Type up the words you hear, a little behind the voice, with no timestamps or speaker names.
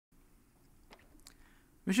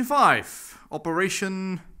Mission 5.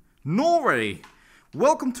 Operation Norway.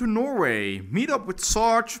 Welcome to Norway. Meet up with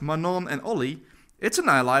Sarge, Manon and Ollie. It's an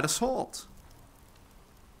allied assault.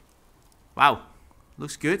 Wow.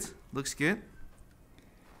 Looks good. Looks good.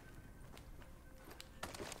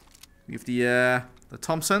 We have the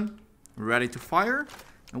Thompson ready to fire.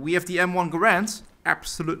 And we have the M1 Garand.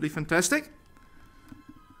 Absolutely fantastic.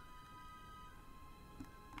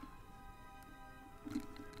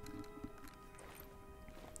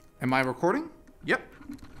 Am I recording? Yep.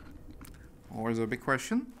 Always a big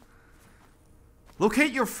question.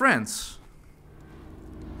 Locate your friends.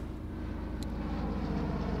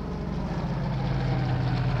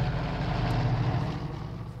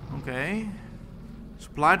 Okay.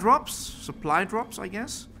 Supply drops, I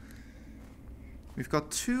guess. We've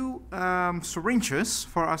got two syringes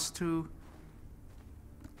for us to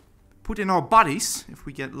put in our bodies if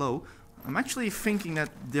we get low. I'm actually thinking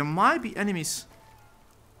that there might be enemies.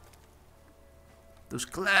 Those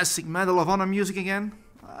classic Medal of Honor music again.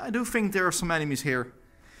 I do think there are some enemies here.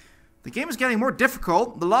 The game is getting more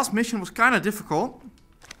difficult. The last mission was kind of difficult.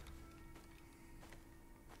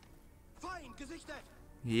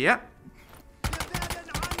 Yeah.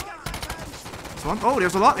 This one. Oh,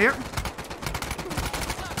 there's a lot here.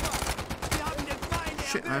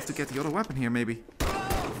 Shit, I have to get the other weapon here, maybe.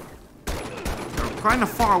 They're kind of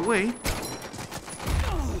far away.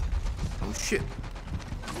 Oh, shit.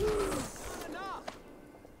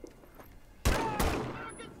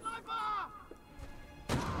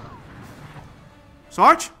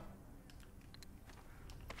 Sarge?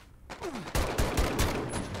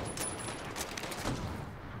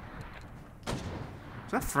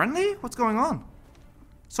 Is that friendly? What's going on?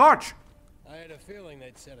 Sarge! I had a feeling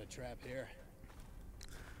they'd set a trap here.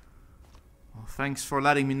 Well, thanks for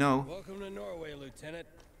letting me know. Welcome to Norway, Lieutenant.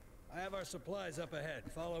 I have our supplies up ahead.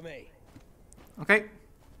 Follow me. Okay.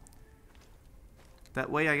 That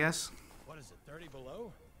way, I guess. What is it, 30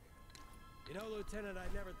 below? You know, Lieutenant, I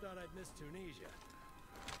never thought I'd miss Tunisia.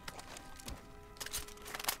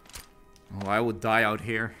 Oh, I would die out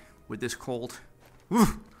here with this cold. Woo.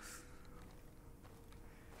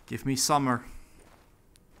 Give me summer.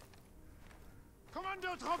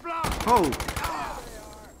 Oh!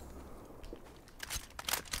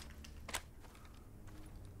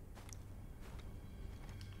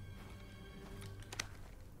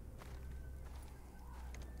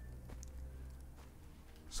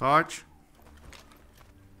 Sarge?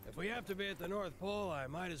 If we have to be at the North Pole, I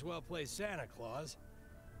might as well play Santa Claus.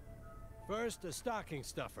 First, a stocking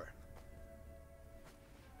stuffer.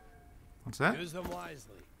 What's that? Use them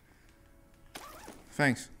wisely.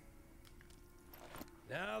 Thanks.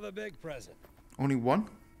 Now the big present. Only one?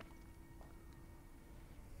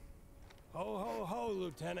 Ho, ho, ho,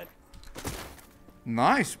 Lieutenant.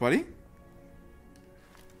 Nice, buddy.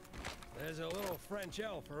 There's a little French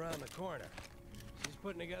elf around the corner. She's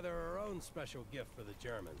putting together her own special gift for the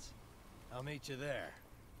Germans. I'll meet you there.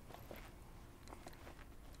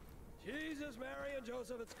 Jesus, Mary, and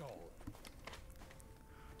Joseph, it's cold.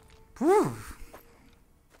 Whew.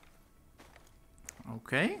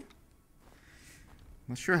 Okay.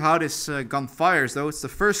 Not sure how this gun fires, though. It's the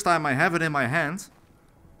first time I have it in my hand.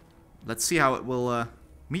 Let's see how it will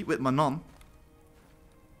meet with Manon.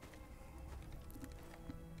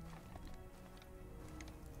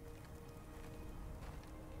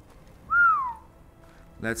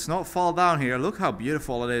 Let's not fall down here. Look how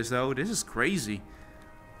beautiful it is, though. This is crazy.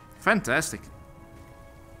 Fantastic.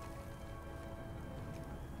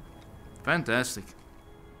 Fantastic.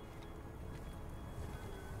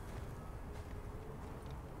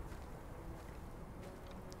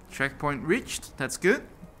 Checkpoint reached. That's good.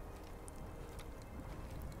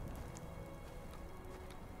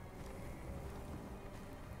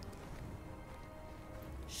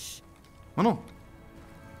 Shh. Manon.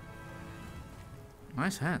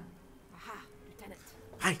 Nice hat. Aha, Lieutenant.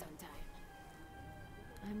 Hi. Just on time.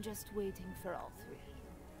 I'm just waiting for all three.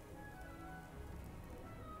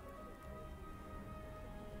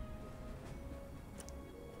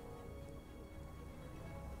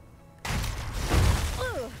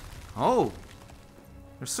 Oh,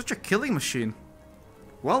 they're such a killing machine.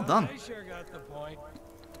 Well done. They sure got the point.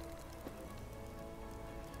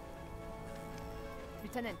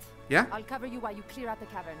 Lieutenant. Yeah? I'll cover you while you clear out the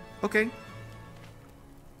cavern. Okay.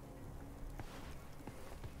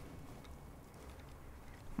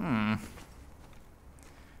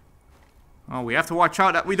 Oh, we have to watch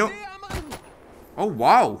out that we don't... Oh,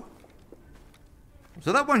 wow. Was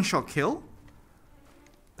that a one-shot kill?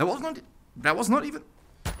 That was not even...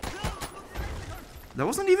 That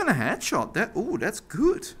wasn't even a headshot. Ooh, that's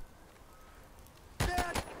good.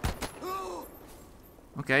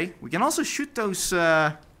 Okay, we can also shoot those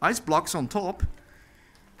ice blocks on top.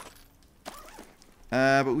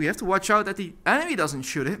 But we have to watch out that the enemy doesn't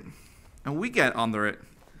shoot it. And we get under it.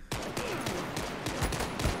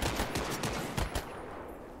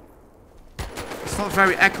 It's not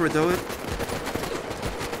very accurate though.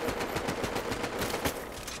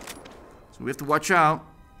 So we have to watch out.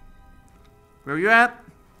 Where are you at?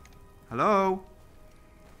 Hello?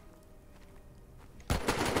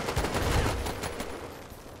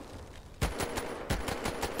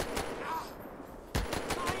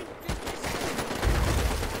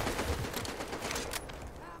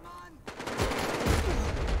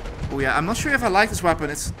 Oh yeah, I'm not sure if I like this weapon.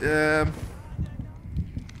 It's I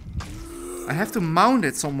have to mount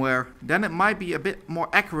it somewhere. Then it might be a bit more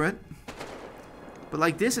accurate. But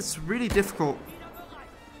like this, it's really difficult.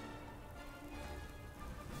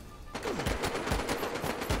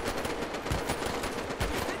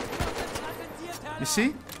 You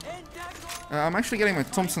see? I'm actually getting my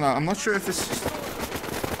Thompson out. I'm not sure if this is...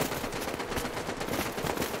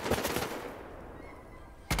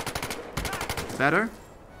 better.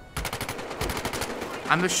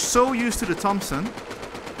 I'm just so used to the Thompson.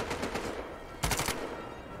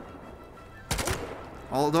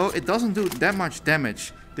 Although it doesn't do that much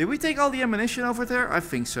damage. Did we take all the ammunition over there? I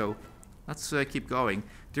think so. Let's keep going.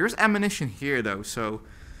 There's ammunition here though, so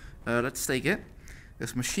let's take it.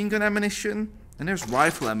 There's machine gun ammunition and there's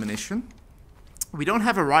rifle ammunition. We don't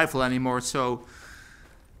have a rifle anymore, so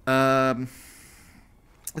this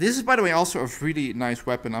is, by the way, also a really nice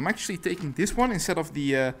weapon. I'm actually taking this one instead of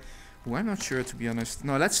the oh, I'm not sure, to be honest.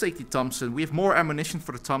 No, let's take the Thompson. We have more ammunition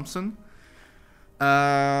for the Thompson.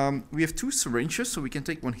 We have 2 syringes, so we can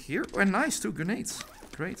take one here. Oh, and nice, 2 grenades.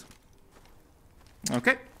 Great.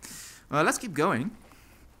 Okay. Let's keep going.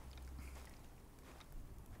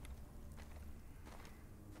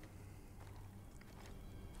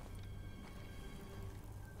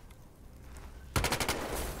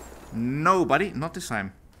 No, buddy, not this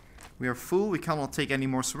time. We are full. We cannot take any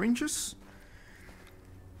more syringes.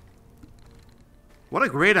 What a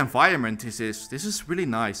great environment this is. This is really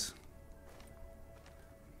nice.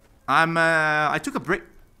 I took a break.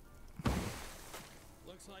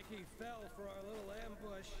 Looks like he fell for our little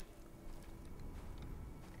ambush.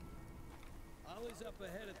 Ollie's up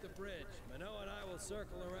ahead at the bridge. Minot and I will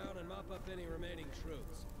circle around and mop up any remaining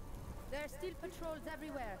troops. There are still patrols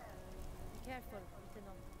everywhere. Be careful,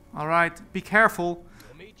 Lieutenant. Alright, be careful.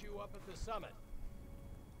 We'll meet you up at the summit.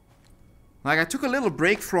 Like, I took a little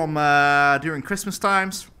break from during Christmas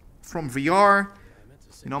times from VR.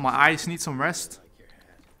 You know, my eyes need some rest.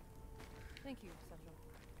 Thank you, Sergeant.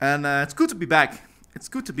 And it's good to be back. It's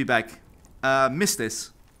good to be back. Missed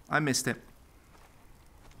this. I missed it.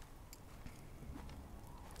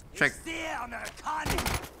 Check.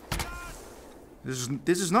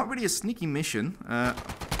 This is not really a sneaky mission.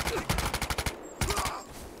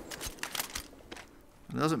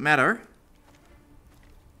 It doesn't matter.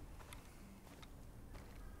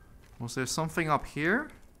 Was there something up here?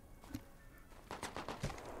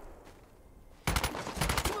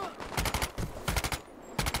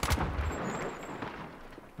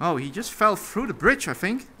 Oh, he just fell through the bridge, I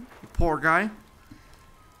think. The poor guy.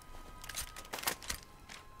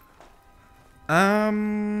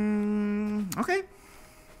 Okay.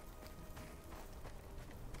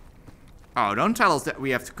 Oh, don't tell us that we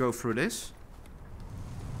have to go through this.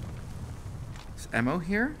 There's ammo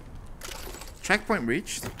here. Checkpoint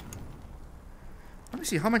reached. Let me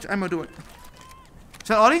see, how much ammo do I... Is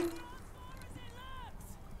that Ollie?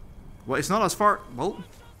 Well, it's not as far... Well...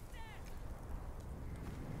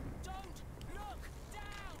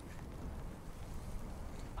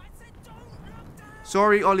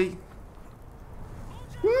 Sorry, Ollie.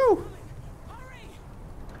 Woo!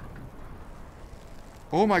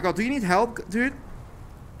 Oh my god, do you need help, dude?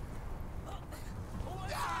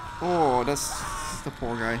 Oh, that's the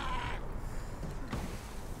poor guy.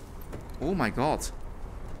 Oh my god.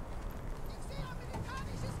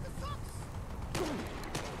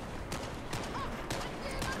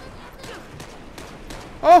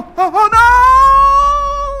 Oh no!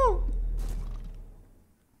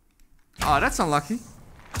 Oh, that's unlucky.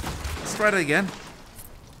 Let's try that again.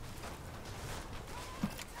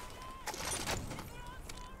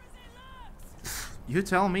 You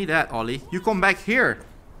tell me that, Ollie. You come back here.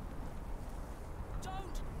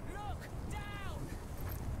 Don't look down.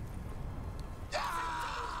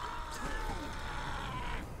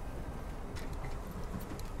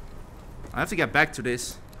 I have to get back to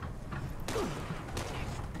this.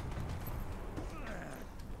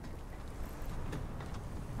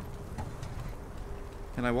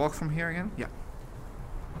 Can I walk from here again? Yeah.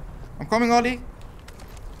 I'm coming, Ollie.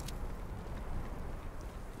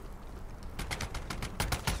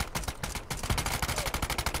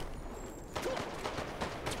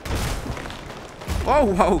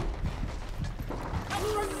 Whoa, whoa.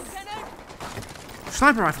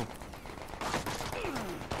 Sniper rifle.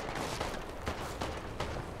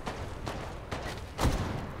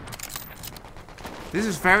 This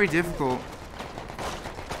is very difficult.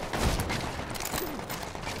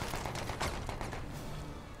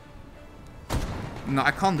 No, I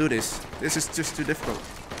can't do this. This is just too difficult.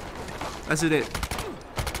 Let's do it.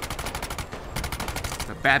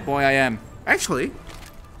 The bad boy I am. Actually.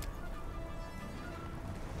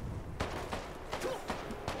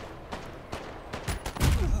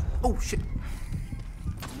 Oh shit.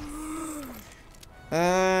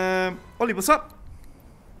 Ollie, what's up?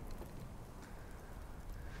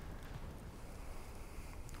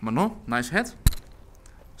 Manon, nice head.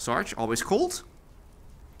 Sarge, always cold.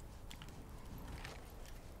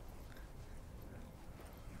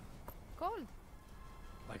 Cold.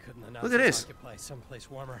 I couldn't announce Look at this. occupy someplace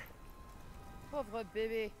warmer. Pauvre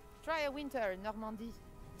bébé. Try a winter in Normandy.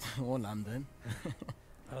 Or London.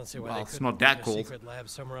 I don't see why Well, they it's couldn't not that build a cold. secret lab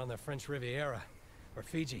somewhere on the French Riviera, or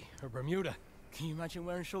Fiji, or Bermuda. Can you imagine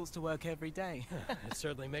wearing shorts to work every day? It'd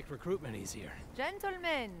certainly make recruitment easier.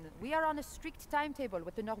 Gentlemen, we are on a strict timetable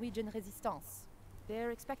with the Norwegian resistance.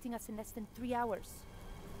 They're expecting us in less than 3 hours.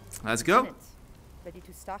 Let's go. Lieutenant, ready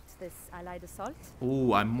to start this allied assault?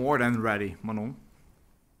 Ooh, I'm more than ready, Manon.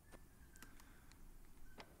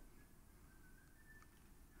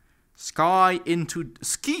 Ski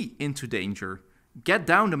into danger. Get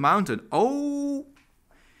down the mountain. Oh,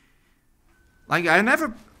 like I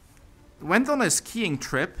never went on a skiing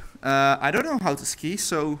trip. I don't know how to ski,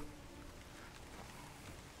 so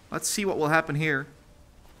let's see what will happen here.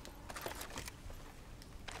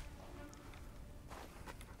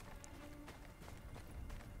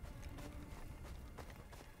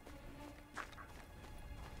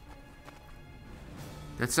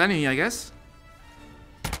 That's enemy, I guess.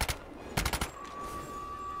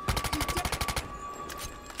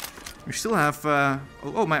 We still have,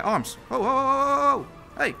 oh, my arms. Oh,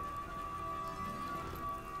 hey.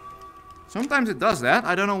 Sometimes it does that,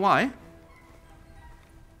 I don't know why.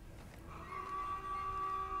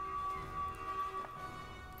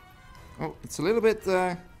 Oh, it's a little bit, it's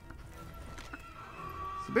a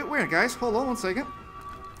bit weird, guys. Hold on one second.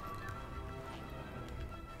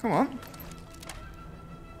 Come on.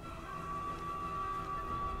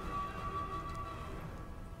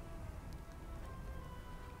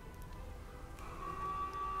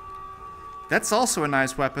 That's also a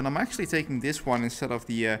nice weapon. I'm actually taking this one instead of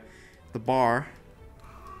the bar.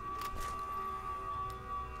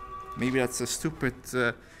 Maybe that's a stupid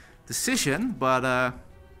decision, but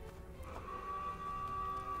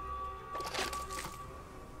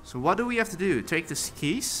so what do we have to do? Take the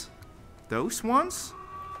skis? Those ones?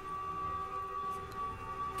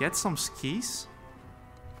 Get some skis?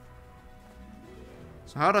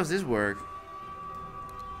 So how does this work?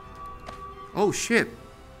 Oh shit.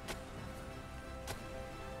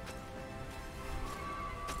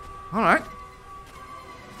 Alright.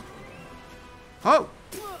 Oh!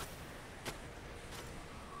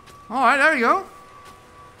 Alright, there we go.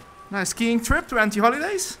 Nice skiing trip to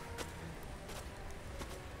anti-holidays.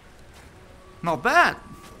 Not bad.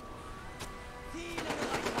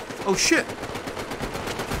 Oh shit.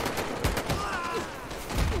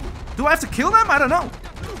 Do I have to kill them? I don't know.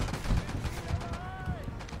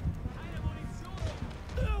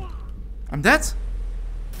 I'm dead.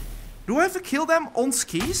 Do I have to kill them on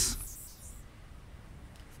skis?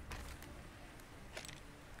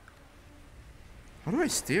 How do I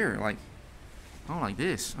steer? Like, oh, like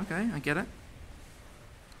this. Okay, I get it.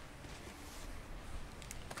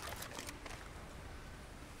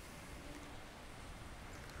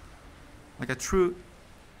 Like a true...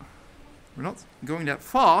 We're not going that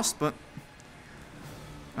fast, but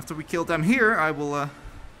after we kill them here, I will...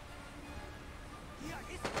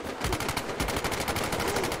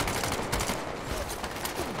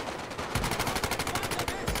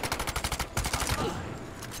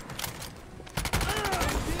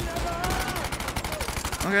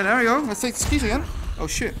 Okay, there we go. Let's take the skis again. Oh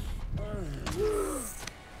shit.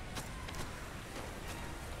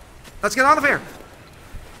 Let's get out of here.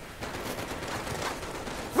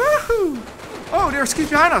 Woohoo! Oh, there are skis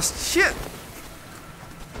behind us. Shit.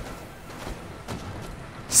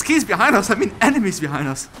 Skis behind us. I mean enemies behind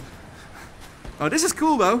us. Oh, this is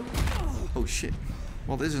cool though. Oh shit.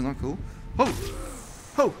 Well, this is not cool. Oh.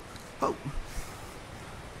 Oh. Oh.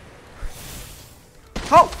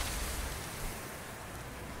 Oh.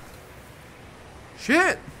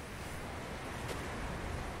 Shit!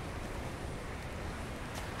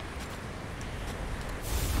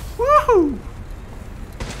 Woohoo!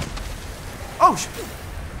 Oh shit!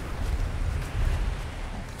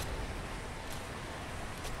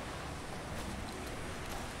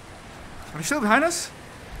 Are they still behind us?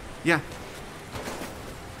 Yeah.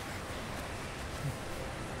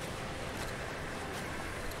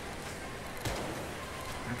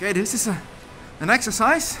 Okay, this is an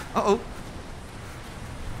exercise. Uh-oh.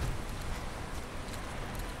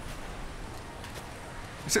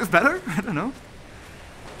 Is this better? I don't know.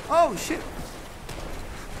 Oh, shit.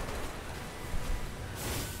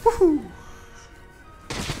 Woohoo!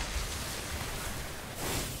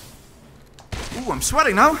 Ooh, I'm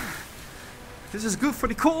sweating now. This is good for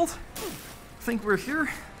the cold. I think we're here.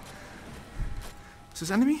 Is this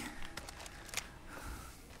enemy?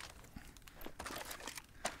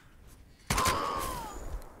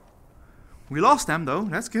 We lost them though.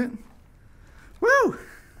 That's good. Woo!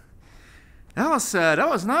 That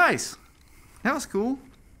was nice. That was cool.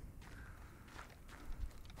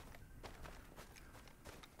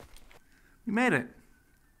 We made it.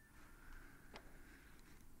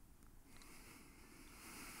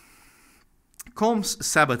 Comms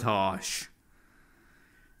Sabotage.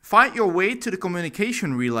 Find your way to the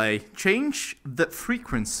communication relay. Change the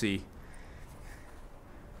frequency.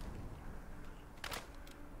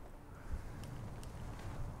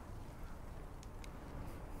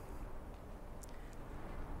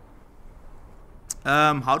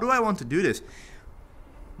 How do I want to do this?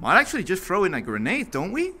 Might actually just throw in a grenade,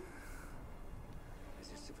 don't we?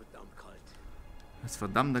 It's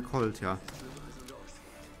verdammte kalt, ja.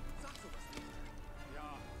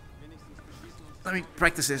 Let me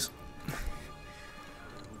practice this.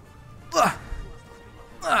 Ah.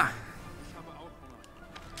 Ah.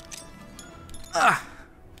 Ah.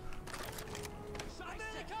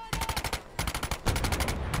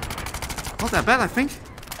 Not that bad, I think.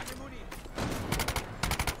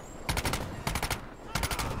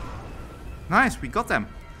 Nice, we got them.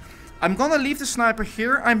 I'm gonna leave the sniper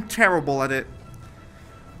here. I'm terrible at it.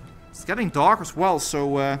 It's getting dark as well,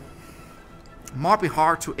 so might be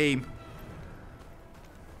hard to aim.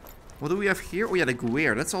 What do we have here? Oh yeah, the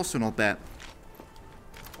geweer. That's also not bad.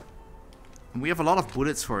 And we have a lot of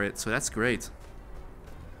bullets for it, so that's great.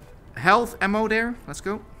 Health ammo there. Let's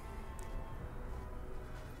go.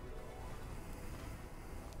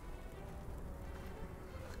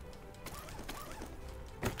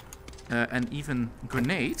 And even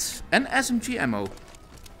grenades and SMG ammo.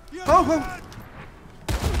 Oh, oh!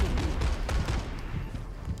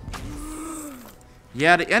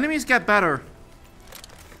 Yeah, the enemies get better.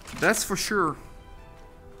 That's for sure.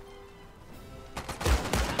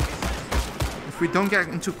 If we don't get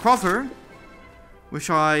into cover, which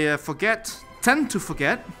I tend to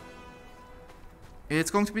forget,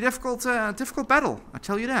 it's going to be difficult battle. I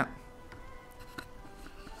tell you that.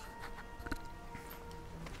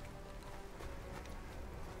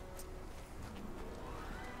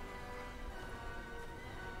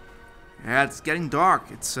 Yeah, it's getting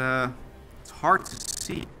dark. It's hard to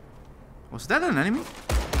see. Was that an enemy?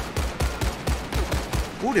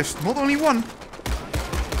 Oh, there's not only one.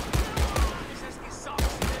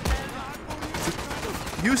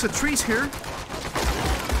 Use the trees here.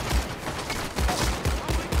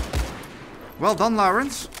 Well done,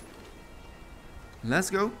 Lawrence.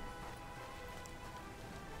 Let's go.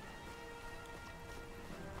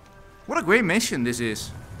 What a great mission this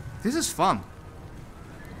is. This is fun.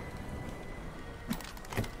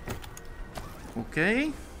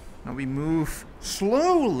 Okay, now we move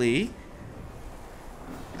slowly.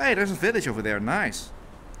 Hey, there's a village over there. Nice.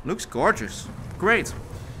 Looks gorgeous. Great.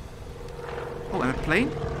 Oh, and a plane?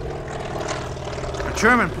 A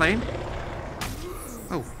German plane?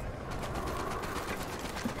 Oh.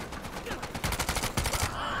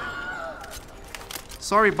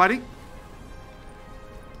 Sorry, buddy.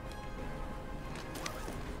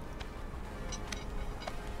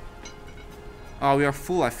 Oh, we are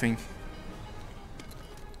full, I think.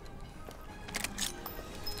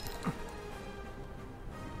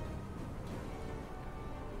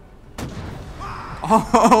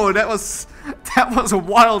 Oh, that was a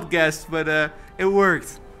wild guess, but it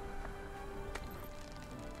worked.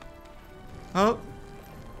 Oh.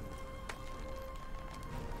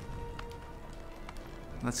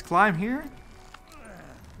 Let's climb here.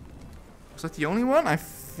 Was that the only one? I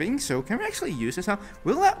think so. Can we actually use this now?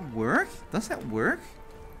 Will that work? Does that work?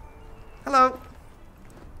 Hello.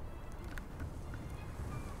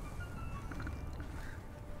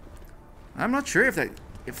 I'm not sure if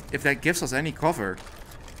that gives us any cover.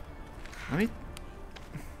 Let me...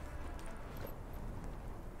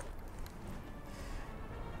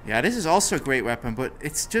 Yeah, this is also a great weapon, but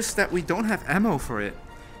it's just that we don't have ammo for it.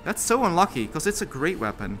 That's so unlucky, because it's a great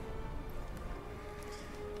weapon.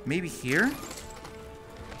 Maybe here?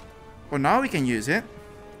 Or now we can use it.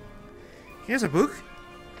 Here's a book.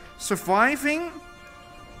 Surveying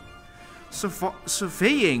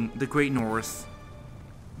the Great North.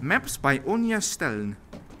 Maps by Onya Stellen.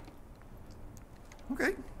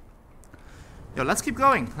 Okay. Yo, let's keep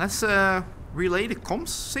going. Let's relay the comms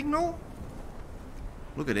signal.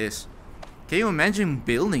 Look at this. Can you imagine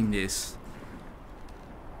building this?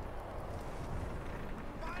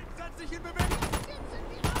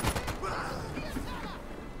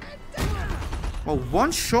 Well,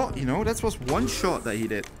 one shot, you know, that was one shot that he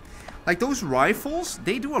did. Like, those rifles,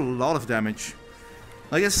 they do a lot of damage.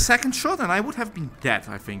 Like, a second shot and I would have been dead,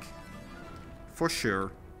 I think. For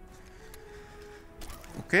sure.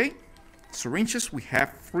 Okay. Syringes, we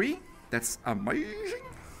have 3. That's amazing.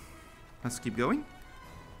 Let's keep going.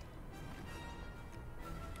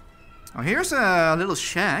 Oh, here's a little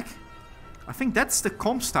shack. I think that's the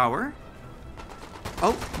comms tower.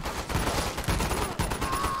 Oh.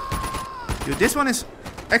 Dude, this one is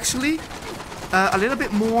actually a little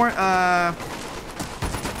bit more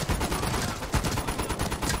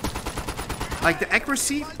like, the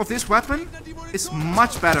accuracy of this weapon is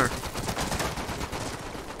much better.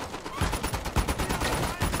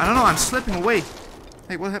 I don't know, I'm slipping away.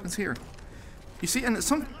 Hey, what happens here? You see, and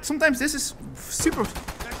sometimes this is super...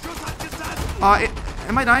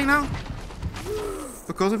 am I dying now?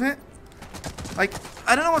 Because of it? Like,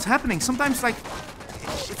 I don't know what's happening. Sometimes, like,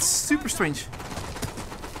 it's super strange.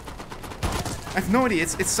 I have no idea.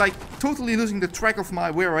 It's like totally losing the track of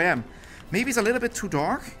where I am. Maybe it's a little bit too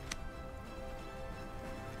dark.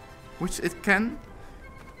 Which it can.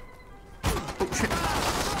 Oh, shit.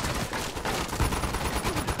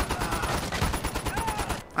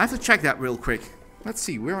 I have to check that real quick. Let's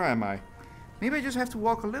see, where am I? Maybe I just have to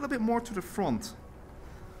walk a little bit more to the front.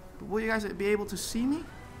 But will you guys be able to see me?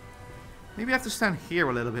 Maybe I have to stand here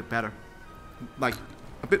a little bit better. Like,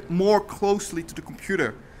 a bit more closely to the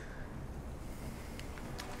computer.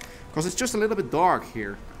 Because it's just a little bit dark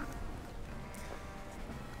here.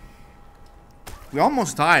 We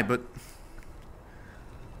almost died, but...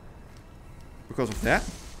 because of that?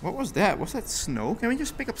 What was that? Was that snow? Can we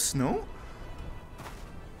just pick up snow?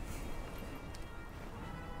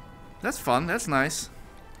 That's fun, that's nice.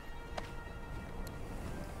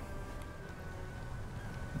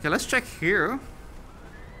 Okay, let's check here.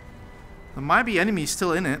 There might be enemies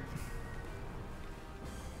still in it.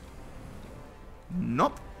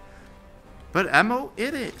 Nope. But ammo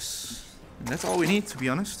it is. And that's all we need, to be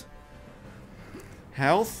honest.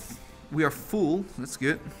 Health. We are full. That's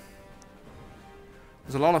good.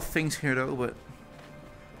 There's a lot of things here though, but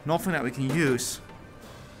nothing that we can use.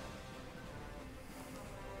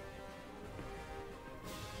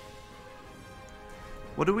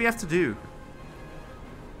 What do we have to do?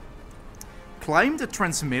 Climb the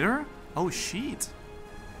transmitter? Oh shit.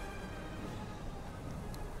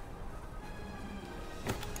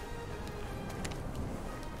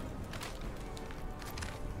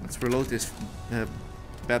 Let's reload this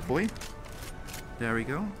bad boy. There we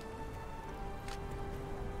go.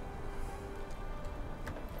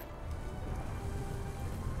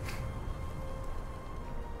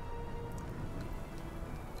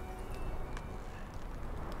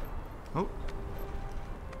 Oh.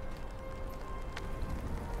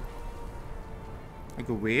 I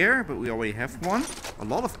go where? But we already have one. A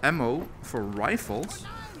lot of ammo for rifles.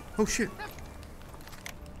 Oh shit.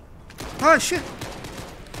 Oh shit.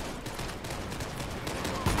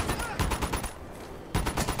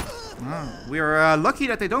 We are lucky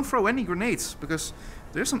that they don't throw any grenades, because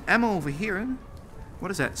there's some ammo over here.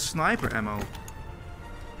 What is that? Sniper ammo.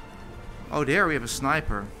 Oh, there we have a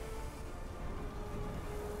sniper.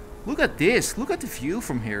 Look at this. Look at the view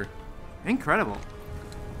from here. Incredible.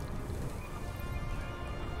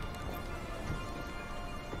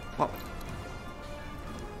 Well,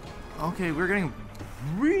 okay, we're getting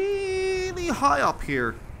really high up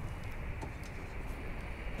here.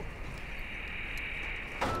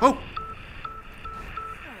 Oh!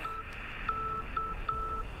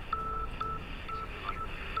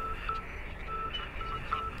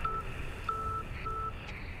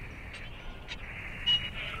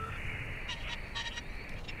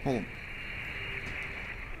 Hold on.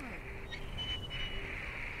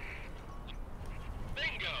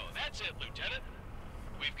 Bingo! That's it, Lieutenant.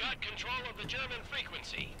 We've got control of the German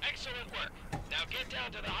frequency. Excellent work. Now get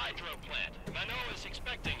down to the hydro plant. Mano is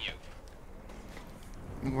expecting you.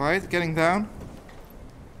 Right, getting down.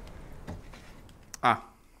 Ah.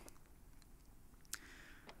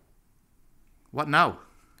 What now?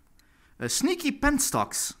 A sneaky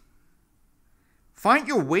Penstocks. Find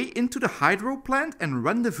your way into the hydro plant and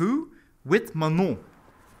rendezvous with Manon.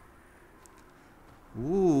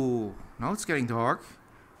 Ooh, now it's getting dark.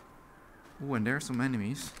 Ooh, and there are some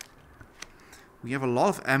enemies. We have a lot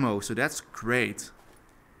of ammo, so that's great.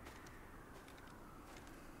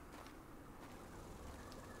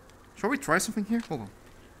 Shall we try something here? Hold on.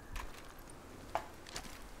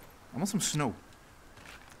 I want some snow.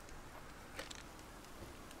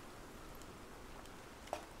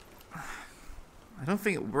 I don't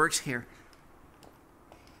think it works here.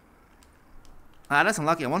 Ah, that's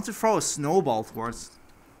unlucky. I want to throw a snowball towards...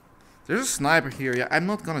 There's a sniper here. Yeah, I'm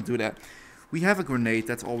not gonna do that. We have a grenade.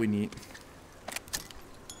 That's all we need.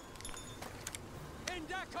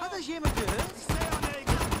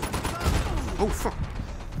 Oh, fuck.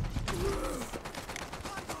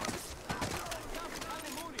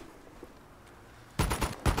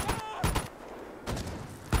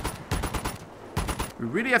 We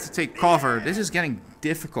really have to take cover. This is getting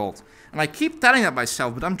difficult. And I keep telling that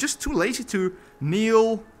myself, but I'm just too lazy to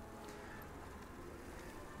kneel.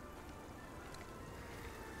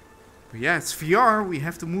 But yeah, it's VR. We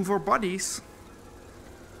have to move our bodies.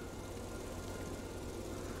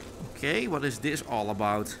 Okay, what is this all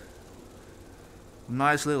about?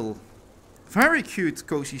 Nice little, very cute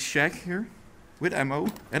cozy shack here. With ammo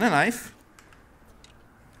and a knife.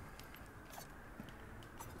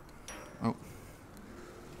 Oh.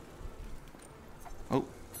 Oh.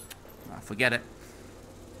 Ah, forget it.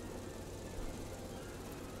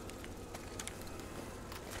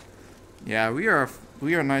 Yeah, we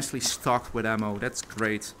are nicely stocked with ammo. That's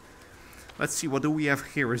great. Let's see, what do we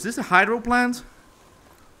have here? Is this a hydro plant?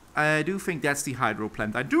 I do think that's the hydro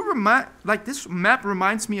plant. I do like this map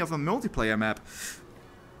reminds me of a multiplayer map.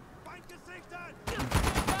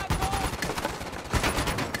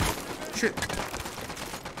 Shit.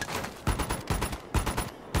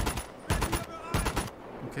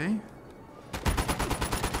 Okay.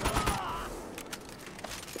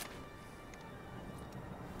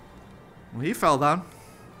 Well, he fell down.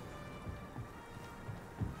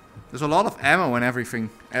 There's a lot of ammo and everything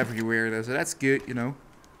everywhere, so that's good, you know.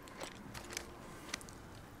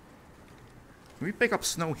 Can we pick up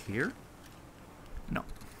snow here? No.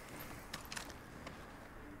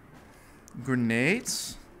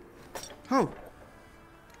 Grenades. Oh.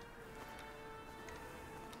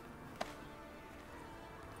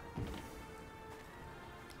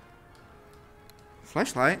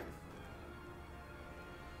 Flashlight.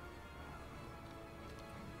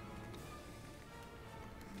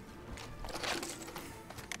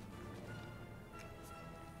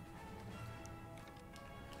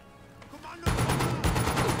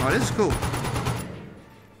 Oh, this is cool.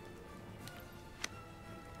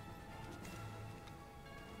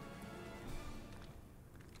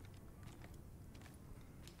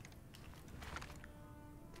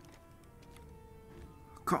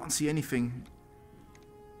 Can't see anything.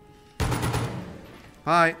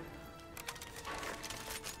 Hi.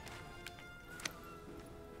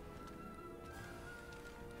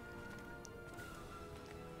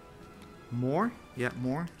 More? Yeah,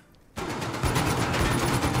 more.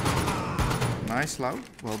 Nice, Lau.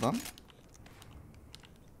 Well done.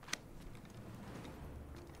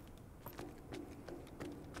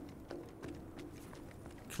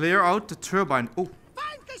 Clear out the turbine. Oh.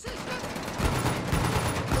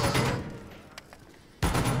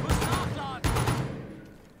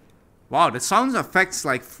 Wow, the sound effects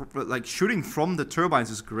like shooting from the turbines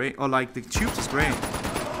is great, or like the tubes is great.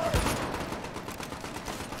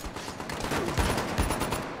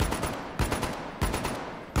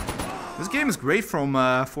 This game is great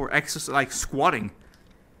for exercise, like squatting.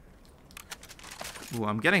 Ooh,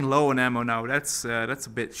 I'm getting low on ammo now. That's a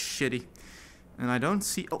bit shitty, and I don't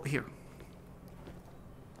see. Oh, here.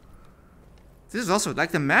 This is also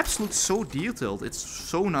like the maps look so detailed. It's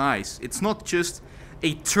so nice. It's not just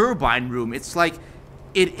a turbine room. It's like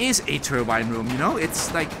it is a turbine room. You know,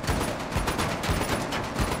 it's like.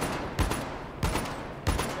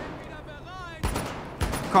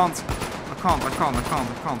 I can't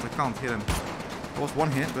hit him. There was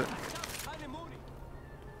one hit, but...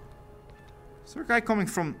 Is there a guy coming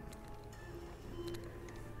from...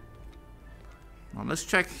 Well, let's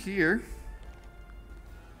check here.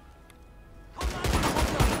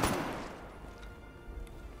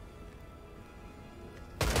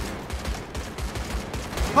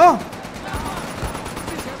 Oh!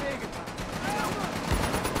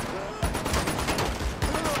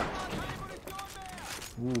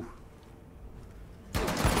 Ooh.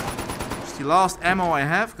 It's the last ammo I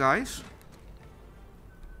have, guys.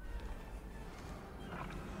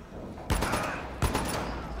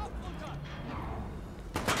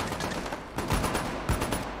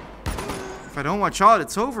 If I don't watch out,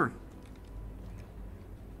 it's over.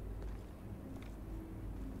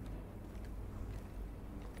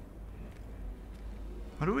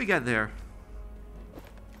 How do we get there?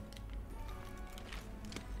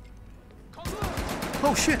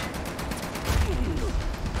 Oh shit!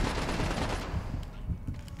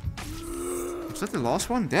 Was that the last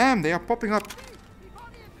one? Damn, they are popping up.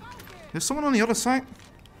 There's someone on the other side.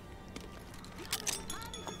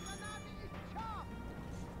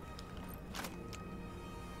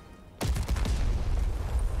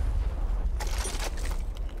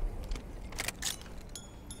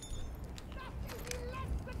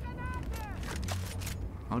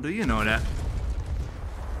 How do you know that?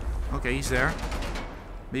 Okay, he's there.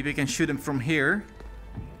 Maybe I can shoot him from here.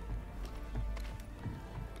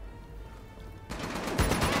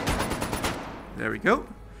 There we go.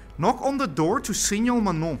 Knock on the door to signal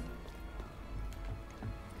Manon.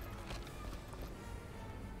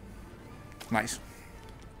 Nice.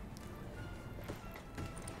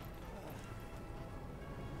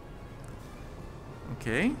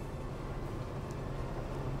 Okay.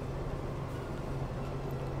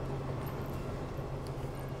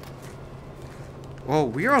 Oh,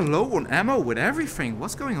 we are low on ammo with everything.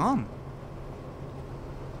 What's going on?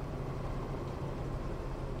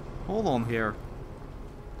 Hold on here.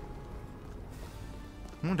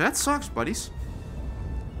 Oh, that sucks, buddies.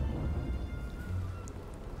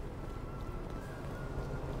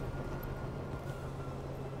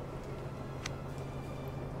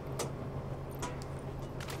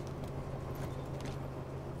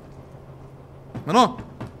 Manon!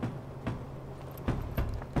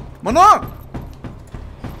 Manon!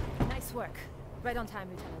 Nice work. Right on time,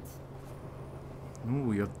 Lieutenant.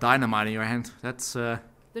 Ooh, you have dynamite in your hand. That's, The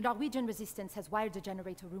Norwegian resistance has wired the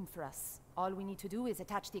generator room for us. All we need to do is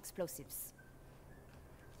attach the explosives.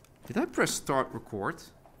 Did I press start record?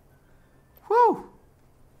 Whew!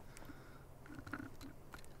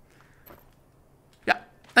 Yeah,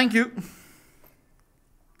 thank you.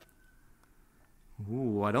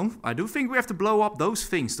 Ooh, I do think we have to blow up those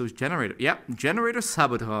things, those generators. Yeah, generator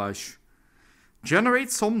sabotage. Generate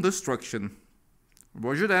some destruction.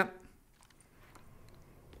 Roger that.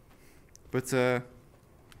 But,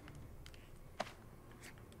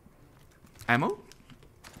 ammo?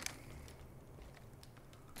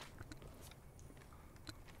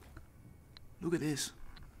 Look at this.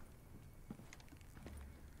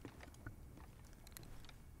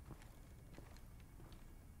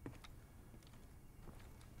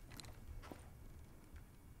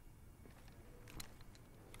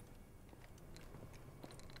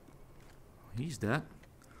 He's dead.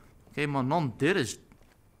 Okay, Manon did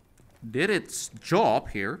its job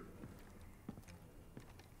here.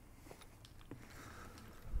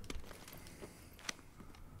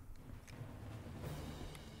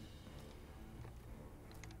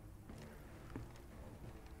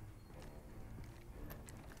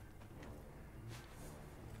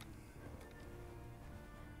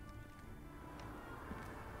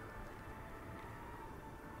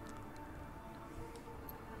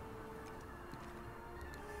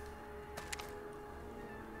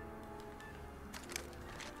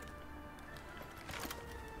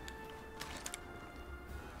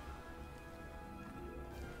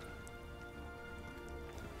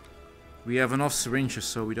 We have enough syringes,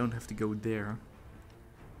 so we don't have to go there.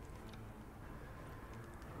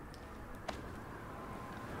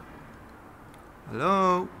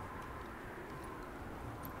 Hello?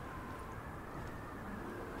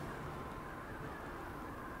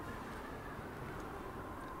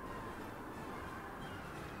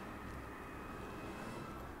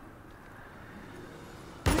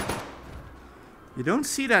 You don't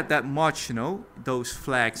see that much, you know, those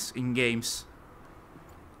flags in games.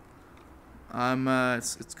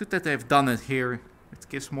 It's good that they've done it here. It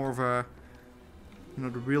gives more of a, you know,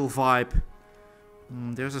 the real vibe.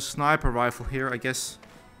 There's a sniper rifle here, I guess.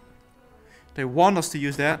 They want us to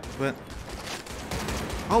use that, but...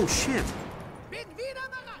 Oh, shit!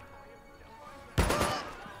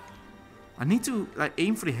 I need to, like,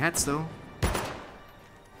 aim for the heads, though.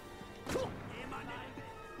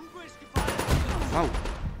 Wow.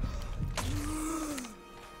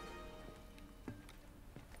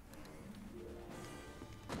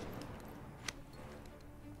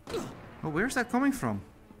 Oh, where's that coming from?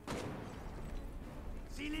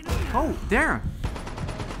 Oh, there!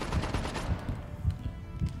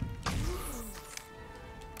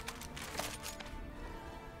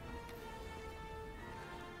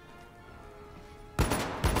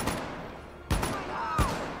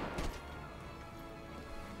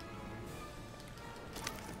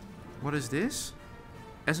 What is this?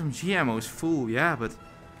 SMG ammo is full, yeah, but...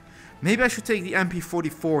 Maybe I should take the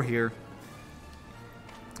MP44 here.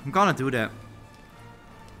 I'm gonna do that.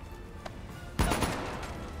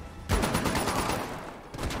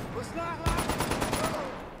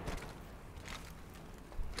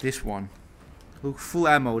 This one. Look, full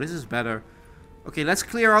ammo. This is better. Okay, let's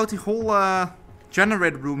clear out the whole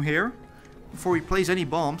generator room here before we place any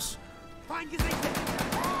bombs.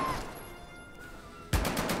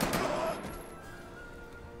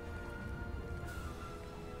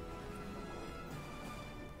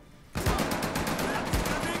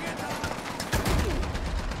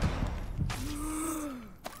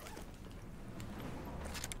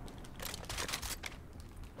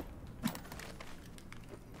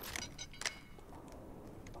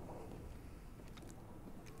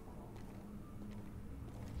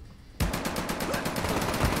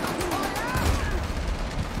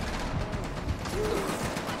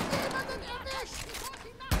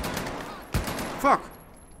 Fuck!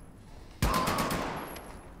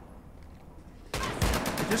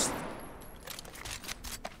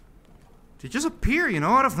 They just appear, you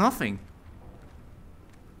know, out of nothing.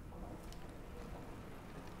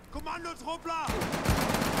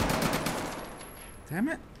 Damn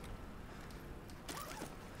it.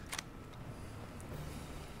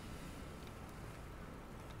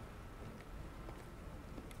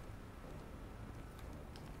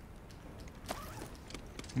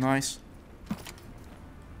 Nice.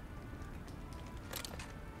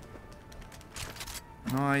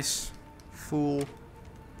 Nice. Full.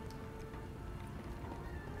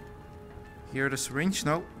 Here the syringe.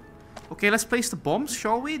 No. Okay, let's place the bombs,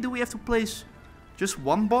 shall we? Do we have to place just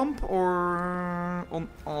one bomb or on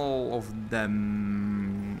all of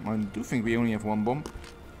them? I do think we only have one bomb.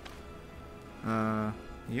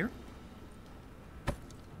 Here?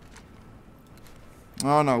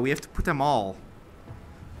 Oh no, we have to put them all.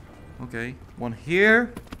 Okay, one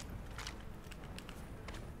here.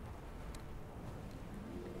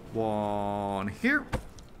 One here.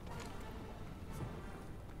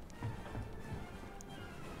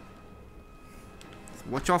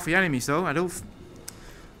 Watch out for the enemies though, I don't...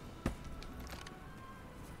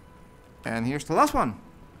 And here's the last one.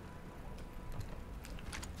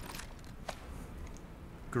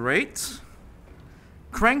 Great.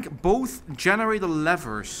 Crank both generator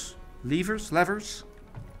levers. Levers?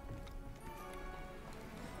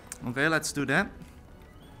 Okay, let's do that.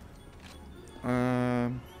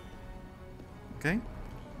 Okay.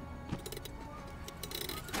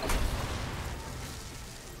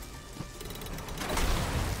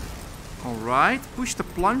 Alright, push the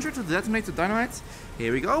plunger to detonate the dynamite.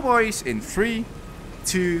 Here we go, boys. In 3,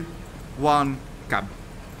 2, 1,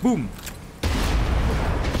 kaboom!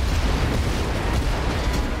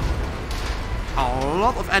 A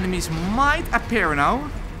lot of enemies might appear now.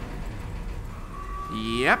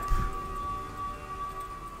 Yep.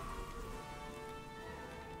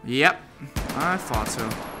 Yep, I thought so.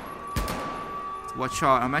 Watch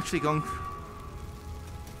out, I'm actually going...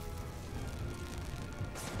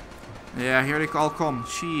 Yeah, here they all come.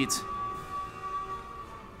 Shit.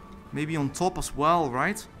 Maybe on top as well,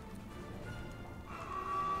 right?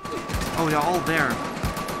 Oh, they're all there.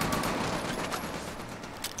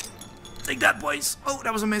 Take that, boys. Oh,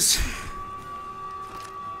 that was a miss.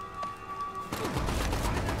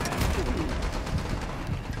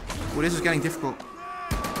 Oh, this is getting difficult.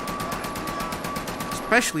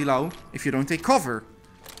 Especially low if you don't take cover.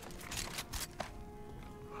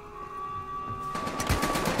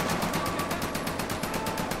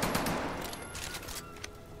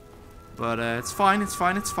 But it's fine, it's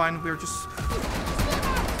fine, it's fine. We're just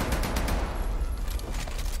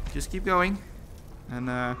keep going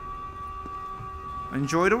and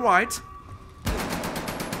enjoy the ride.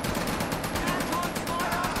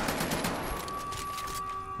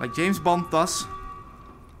 Like James Bond does.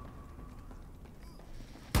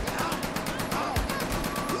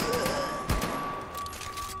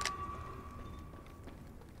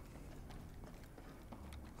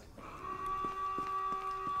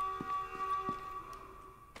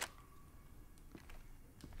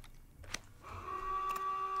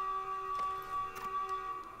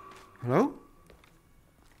 Hello?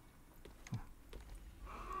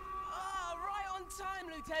 Oh, right on time,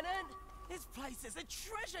 Lieutenant. This place is a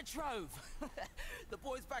treasure trove. The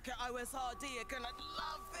boys back at OSRD are gonna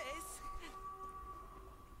love this.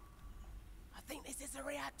 I think this is a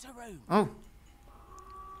reactor room. Oh.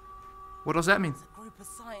 What does that mean? It's a group of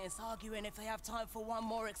scientists arguing if they have time for one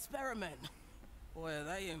more experiment. Boy, are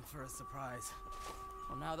they in for a surprise.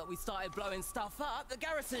 Well, now that we started blowing stuff up, the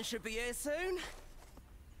garrison should be here soon.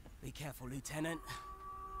 Be careful, Lieutenant.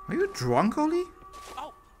 Are you drunk, Ollie?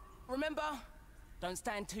 Oh, remember, don't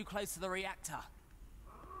stand too close to the reactor.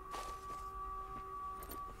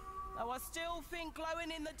 Though I still think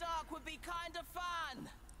glowing in the dark would be kind of fun.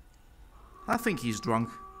 I think he's drunk.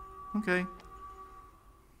 Okay.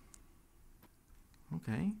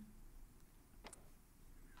 Okay.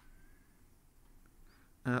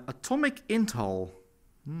 Atomic intel.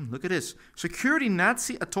 Look at this. Security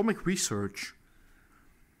Nazi atomic research.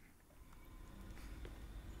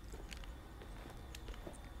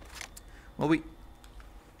 Well, we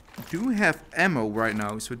do have ammo right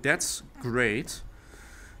now, so that's great.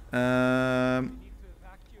 We need to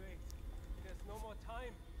evacuate. There's no more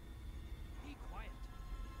time. Be quiet.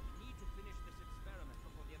 We need to finish this experiment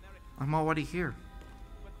before the Americans. I'm already here.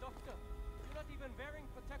 But Doctor, you're not even wearing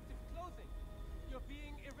protective clothing. You're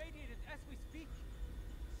being irradiated as we speak.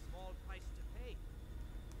 Small price to pay.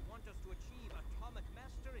 You want us to achieve atomic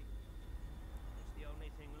mastery. It's the only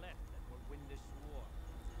thing left that will win this war.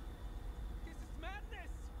 This is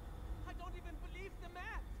madness! I don't even believe the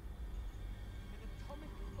math! An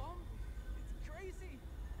atomic bomb? It's crazy!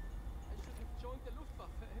 I should have joined the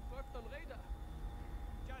Luftwaffe and worked on radar.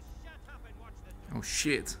 Just shut up and watch the Oh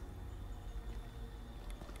shit.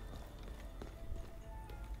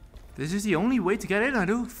 This is the only way to get in, I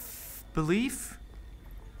do believe.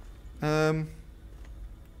 Well.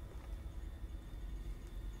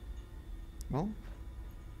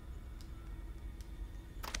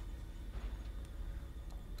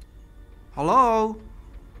 Hello?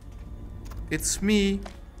 It's me.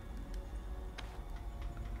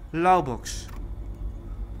 Laubox.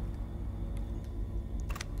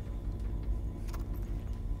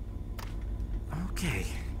 Okay.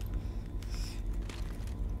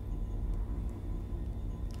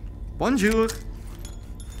 Bonjour.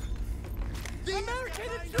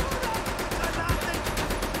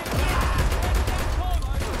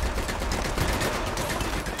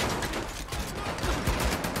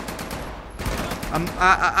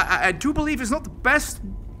 I do believe it's not the best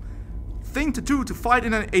thing to do to fight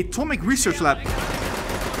in an atomic research lab.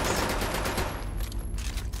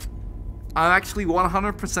 I'm actually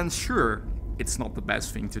 100% sure it's not the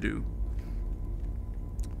best thing to do.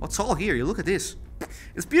 What's all here? You look at this.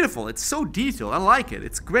 It's beautiful. It's so detailed. I like it.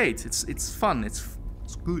 It's great. It's fun. It's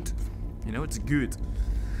good. You know, it's good.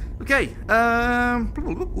 Okay.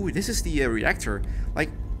 Ooh, this is the reactor. Like,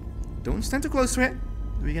 don't stand too close to it.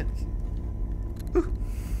 We get. Ooh.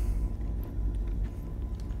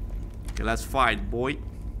 Okay, let's fight, boy.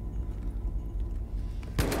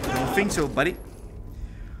 I don't think so, buddy.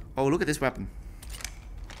 Oh, look at this weapon.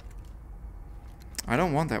 I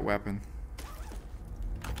don't want that weapon.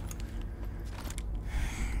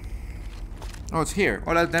 Oh, it's here.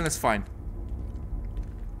 Oh, then it's fine.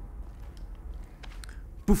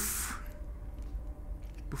 Poof.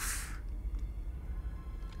 Poof.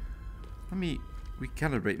 Let me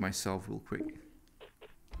recalibrate myself real quick.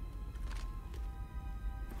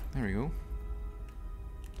 There we go.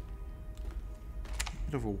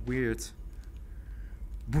 Bit of a weird...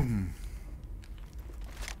 Boom.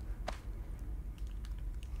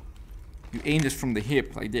 You aim this from the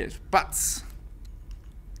hip like this, but...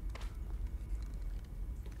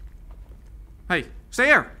 Hey, stay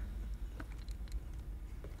here!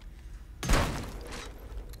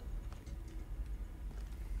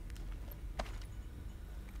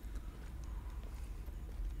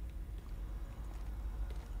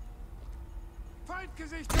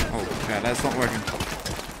 Oh, yeah, that's not working.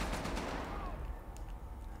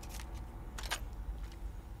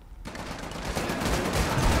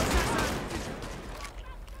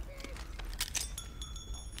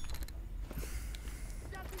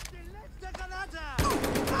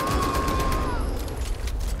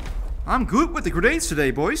 I'm good with the grenades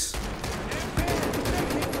today, boys.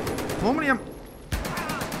 Normally I'm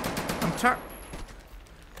tired.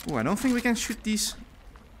 Oh, I don't think we can shoot these.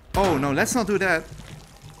 Oh no, let's not do that.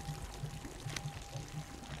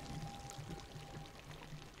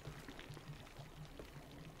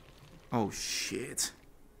 Oh shit.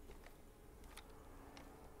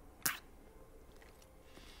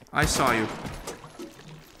 I saw you.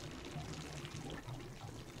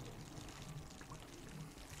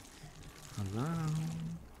 Hello.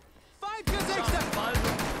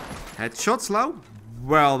 Headshots, low.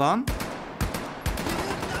 Well done.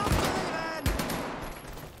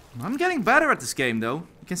 I'm getting better at this game, though.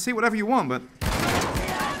 You can say whatever you want, but...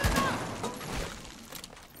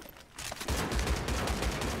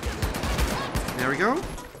 There we go.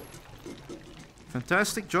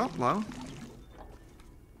 Fantastic job, Lau.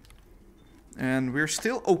 And we're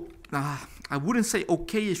still... Oh, I wouldn't say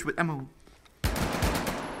okay-ish with ammo.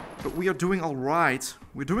 But we are doing alright.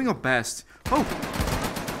 We're doing our best. Oh!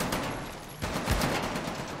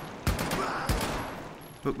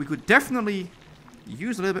 But we could definitely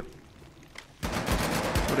use a little bit.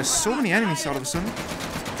 But there's so many enemies all of a sudden.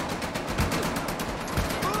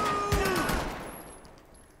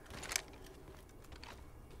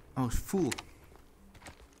 Oh, it's full.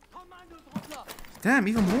 Damn,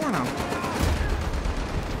 even more now.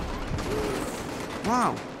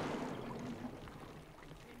 Wow.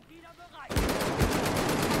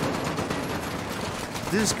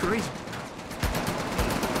 This is crazy.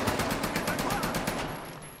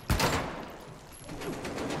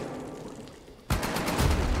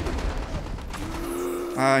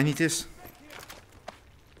 I need this.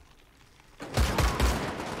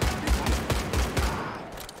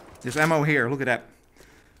 There's ammo here, look at that.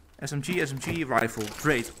 SMG, rifle.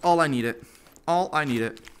 Great. All I needed. All I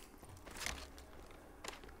needed.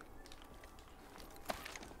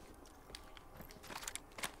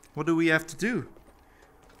 What do we have to do?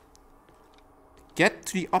 Get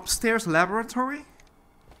to the upstairs laboratory?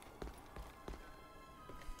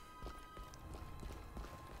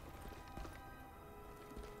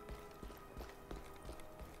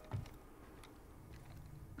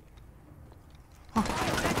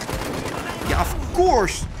 Yeah, of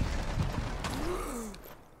course!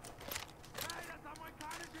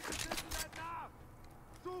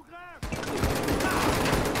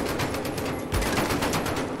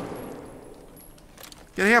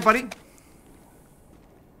 Get here, buddy.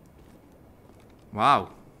 Wow.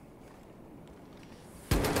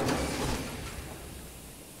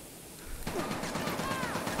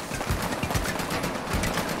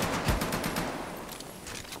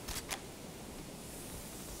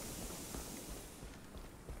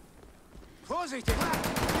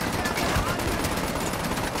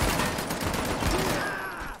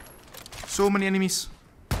 So many enemies.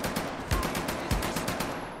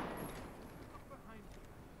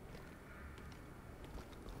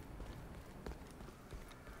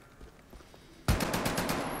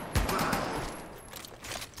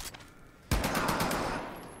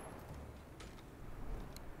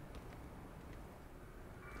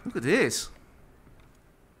 Look at this.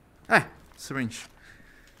 Ah, syringe.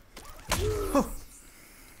 Oh.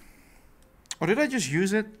 Or did I just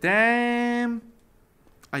use it? Damn.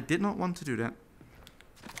 I did not want to do that.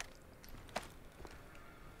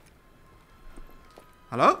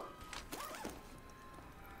 Hello?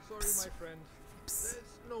 Sorry, my friend. There's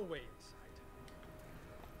no way inside.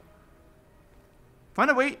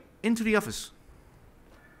 Find a way into the office.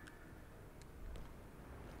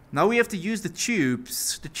 Now we have to use the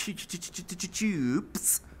tubes. The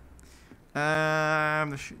tubes.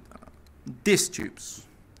 This tubes.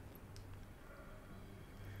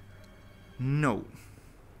 No.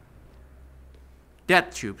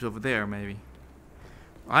 That tube's over there, maybe.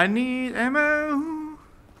 I need ammo.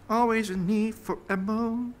 Always a need for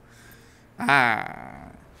ammo. Ah.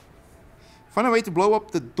 Find a way to blow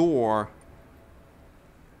up the door.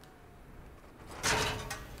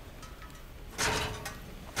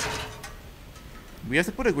 We have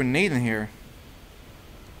to put a grenade in here.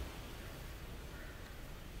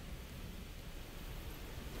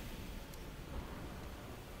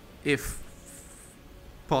 If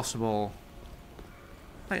possible.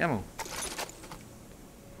 Hey, ammo.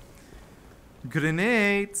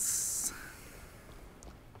 Grenades.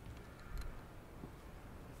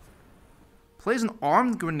 Place an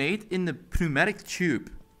armed grenade in the pneumatic tube.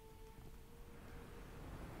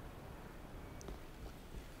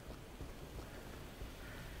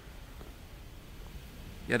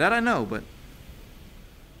 Yeah, that I know, but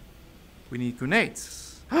we need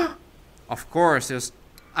grenades. Of course, there's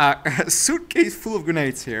a suitcase full of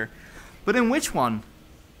grenades here. But in which one?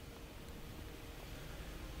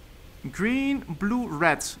 Green, blue,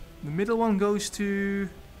 red. The middle one goes to...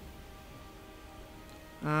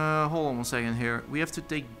 hold on 1 second here. We have to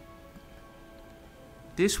take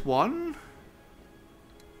this one.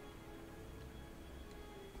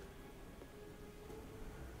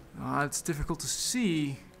 It's difficult to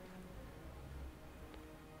see.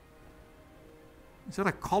 Is that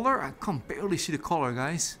a color? I can't barely see the color,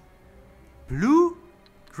 guys. Blue?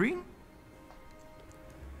 Green?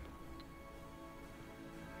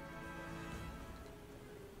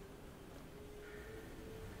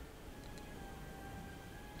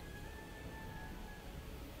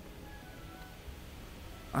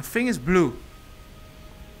 I think it's blue.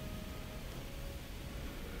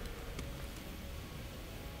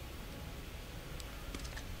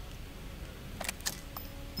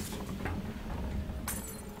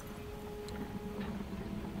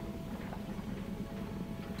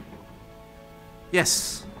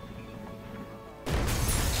 Yes.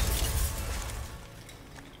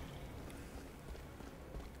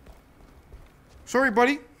 Sorry,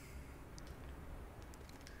 buddy.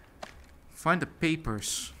 Find the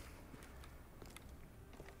papers.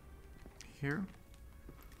 Here.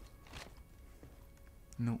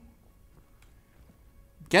 No.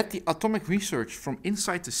 Get the atomic research from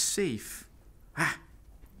inside the safe. Ah.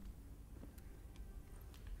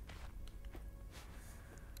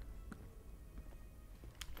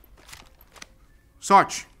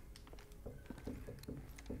 Sarge.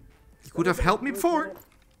 You could have helped me before.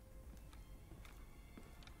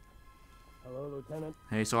 Hello, Lieutenant.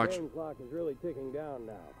 Hey, Sarge. The clock is really ticking down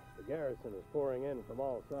now. The garrison is pouring in from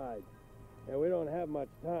all sides, and we don't have much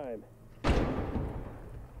time.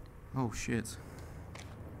 Oh, shit.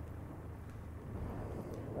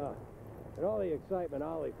 Ah, in all the excitement,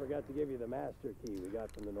 Ollie forgot to give you the master key we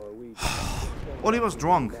got from the Norwegian. Ollie was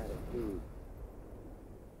drunk.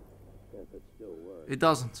 If it still works. It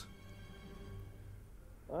doesn't.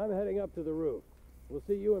 I'm heading up to the roof. We'll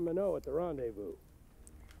see you and Minot at the rendezvous.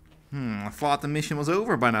 I thought the mission was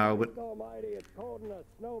over by now, but... Almighty, it's cold in a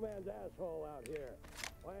snowman's asshole out here.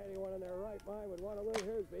 Why anyone in their right mind would want to live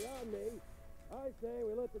here is beyond me. I say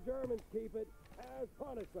we let the Germans keep it as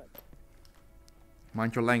punishment.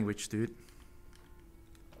 Mind your language, dude.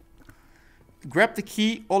 Grab the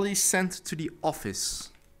key Ollie sent to the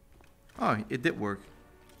office. Oh, it did work.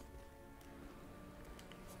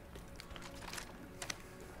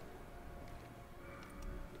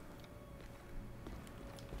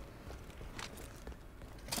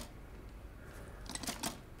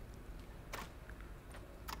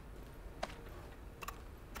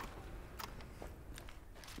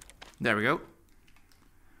 There we go.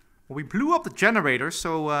 Well, we blew up the generator,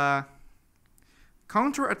 so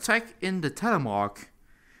counterattack in the Telemark.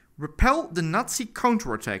 Repel the Nazi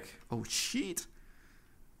counterattack. Oh shit.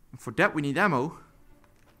 And for that we need ammo.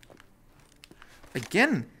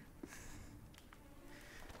 Again.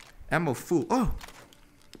 Ammo full. Oh.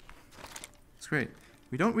 That's great.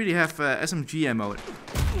 We don't really have SMG ammo.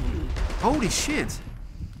 Holy shit.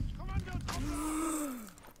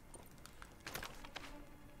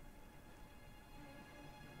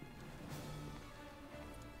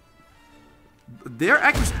 Their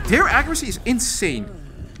accuracy is insane.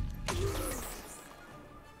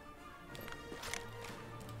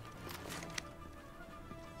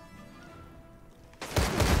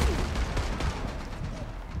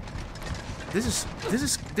 This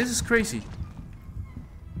is crazy.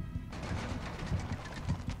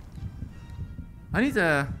 I need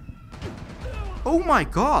a... Oh my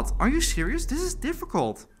god, are you serious? This is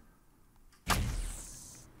difficult.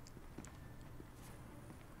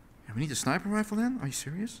 We need a sniper rifle then? Are you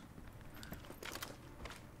serious?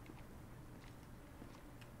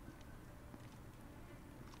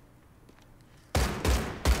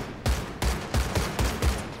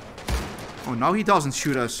 Oh, now he doesn't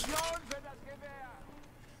shoot us.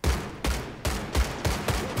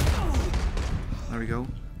 There we go.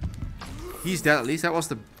 He's dead at least. That was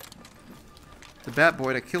the bad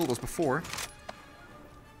boy that killed us before.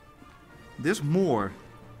 There's more.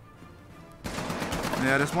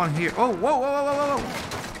 Yeah, there's one here. Oh, whoa, whoa, whoa, whoa, whoa.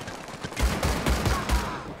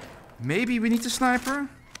 Maybe we need the sniper?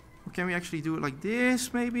 Or can we actually do it like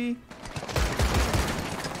this, maybe?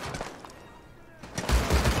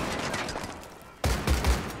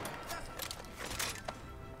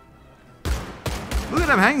 Look at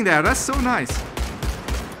them hanging there. That's so nice.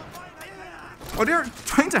 Oh, they're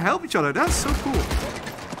trying to help each other. That's so cool.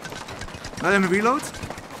 Let him reload.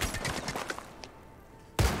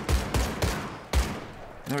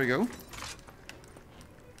 There we go.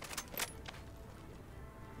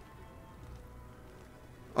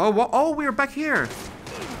 Oh, what? Oh, we're back here.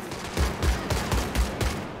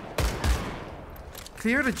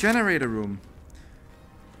 Clear the generator room.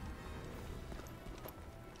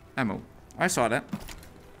 Ammo. I saw that.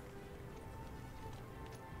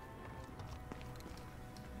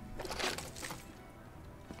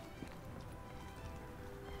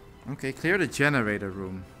 Okay, clear the generator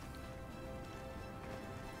room.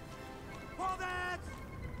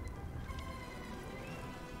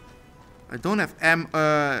 I don't have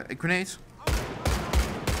grenades.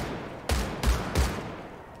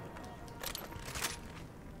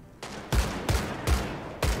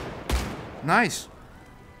 Nice.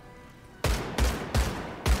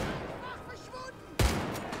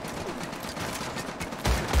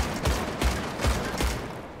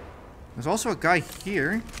 There's also a guy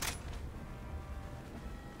here.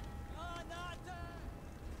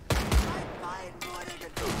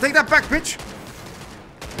 Take that back, bitch!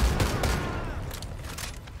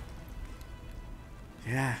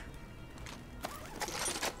 Yeah.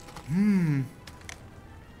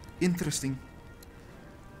 Interesting.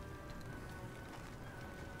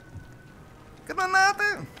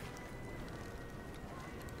 Granaten!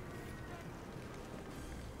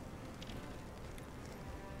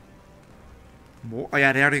 Oh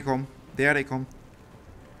yeah, there they come. There they come.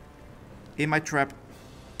 In my trap.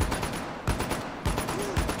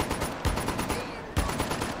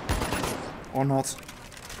 Or not.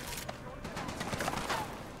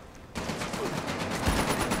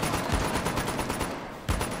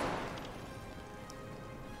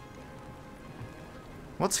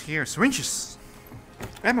 What's here? Syringes!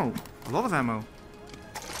 Ammo! A lot of ammo.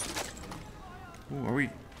 Ooh, are we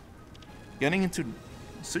getting into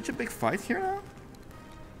such a big fight here now?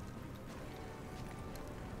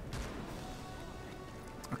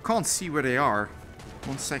 I can't see where they are.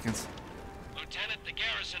 1 second. Lieutenant, the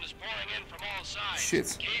garrison is pouring in from all sides.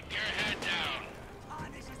 Shit. Keep your head down.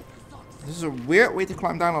 This is a weird way to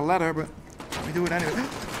climb down a ladder, but we do it anyway.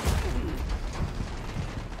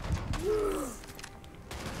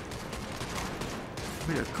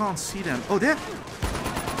 Wait, I can't see them. Oh, there!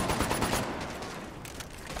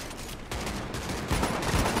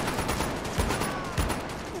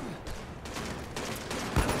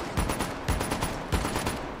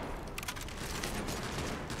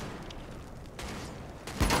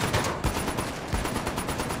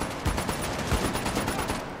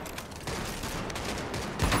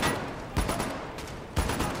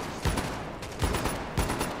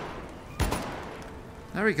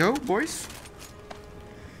 There we go, boys.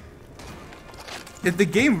 If the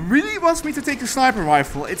game really wants me to take a sniper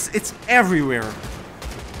rifle, it's everywhere.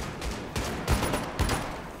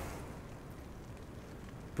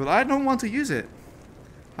 But I don't want to use it.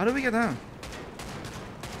 How do we get down?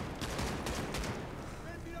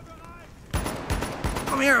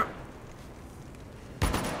 Come here.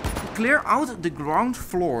 Clear out the ground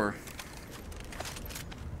floor.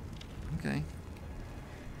 Okay.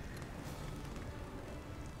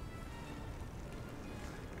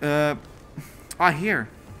 Here.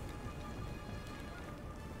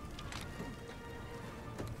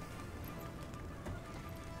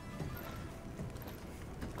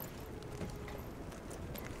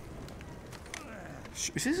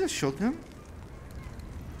 Is this a shotgun?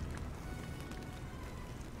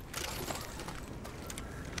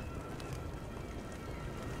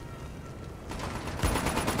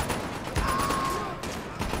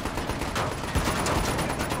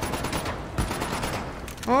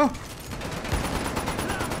 Oh!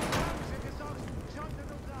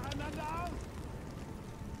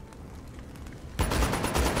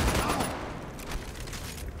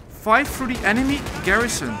 Fight through the enemy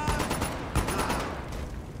garrison.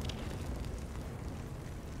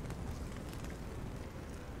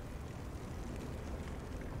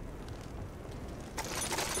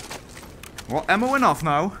 Well, ammo enough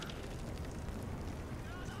now.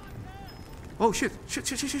 Oh shit, shit.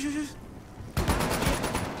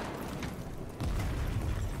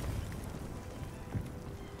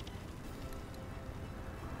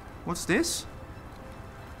 What's this?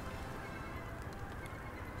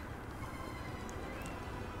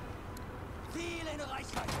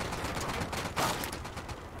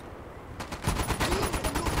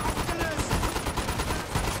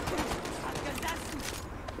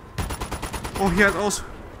 Oh,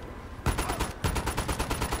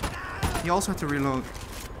 he also had to reload.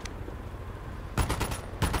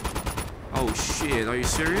 Oh shit, are you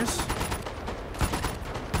serious?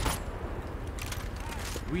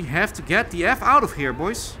 We have to get the F out of here,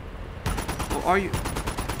 boys. Or are you...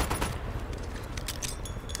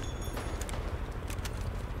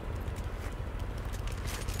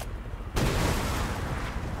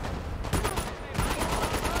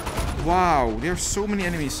 Wow, there's so many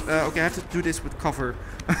enemies. Okay, I have to do this with cover.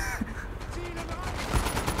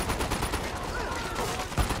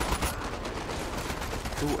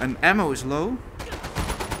 Oh, and ammo is low.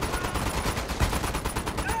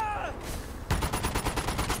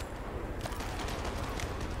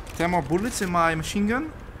 10 more bullets in my machine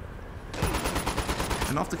gun.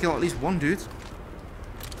 Enough to kill at least one dude.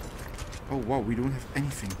 Oh wow, we don't have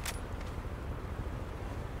anything.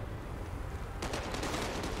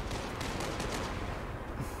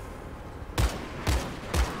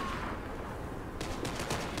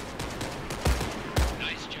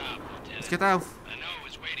 Nice job, Lieutenant. Let's get out. Mano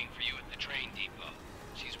is waiting for you at the train depot.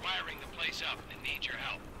 She's wiring the place up and needs your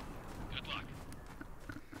help. Good luck.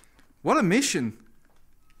 What a mission.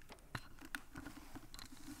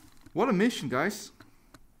 What a mission, guys.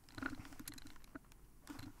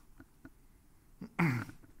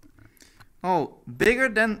 Oh, bigger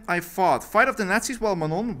than I thought. Fight of the Nazis while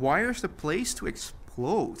Manon wires the place to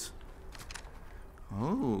explode.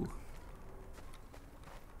 Oh.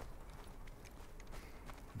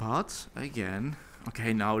 But, again...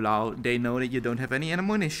 Okay, now they know that you don't have any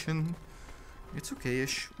ammunition. It's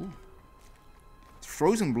okay-ish. Ooh. It's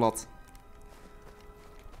frozen blood.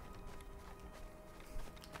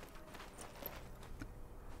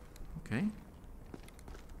 Okay.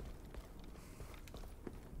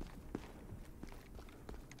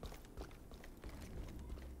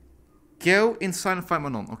 go inside and find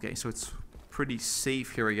Manon. Okay, so it's pretty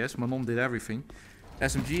safe here, I guess. Manon did everything.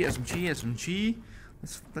 SMG, SMG, SMG.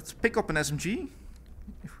 Let's pick up an SMG.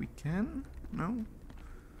 If we can. No.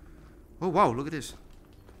 Oh, wow, look at this.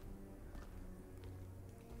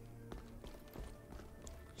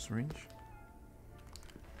 Syringe.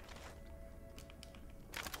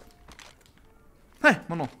 Hey,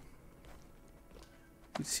 Manon.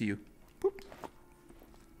 Good to see you. Boop.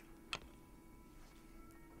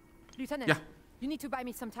 Lieutenant, Yeah. you need to buy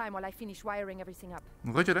me some time while I finish wiring everything up.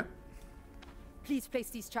 Roger that. Please place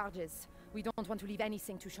these charges. We don't want to leave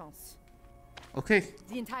anything to chance. Okay.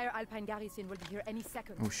 The entire Alpine garrison will be here any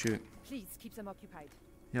second. Oh shit. Please keep them occupied.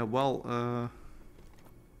 Yeah, well, oh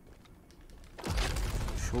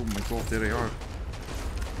my god, there they are.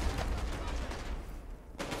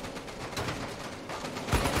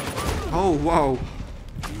 Oh, wow.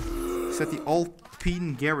 Is that the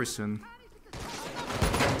Alpine garrison?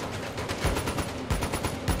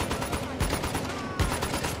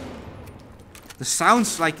 The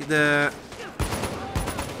sounds like the...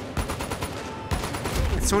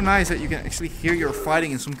 It's so nice that you can actually hear you're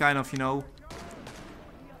fighting in some kind of, you know...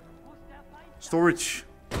 storage.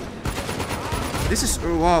 This is...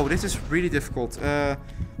 oh, wow, this is really difficult.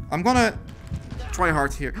 I'm gonna try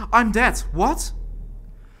hard here. I'm dead. What?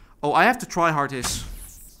 Oh, I have to try hard this.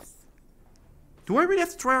 Do I really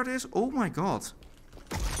have to try hard this? Oh my god.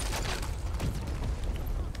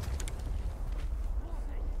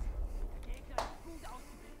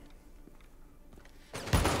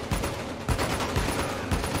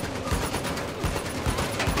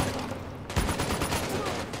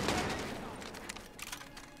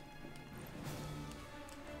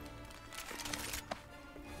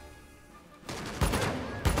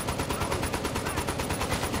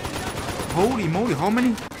 Holy moly, how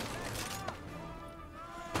many?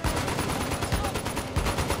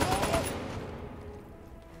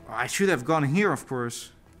 I should have gone here, of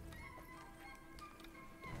course.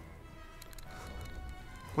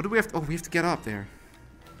 What do we have to... oh, we have to get up there.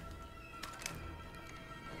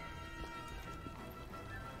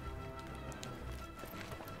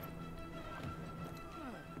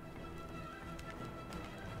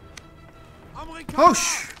 Oh,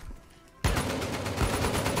 shh!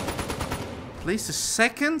 Place the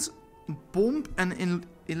second bomb and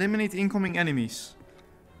eliminate incoming enemies.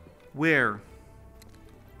 Where?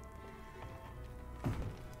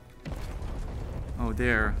 Oh,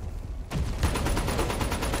 there.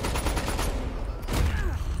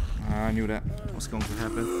 I knew that was going to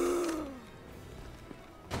happen.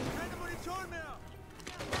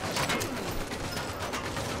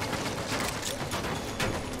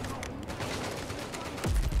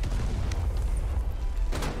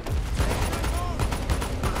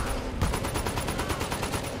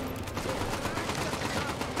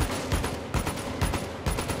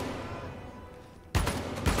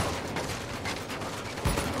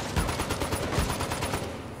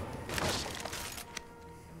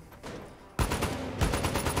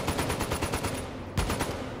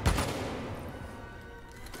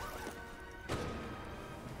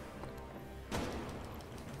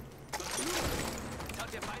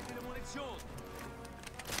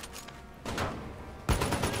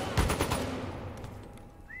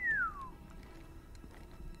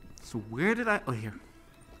 So where did I... oh, here.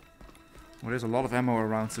 Well, there's a lot of ammo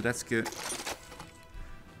around, so that's good.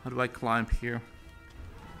 How do I climb here?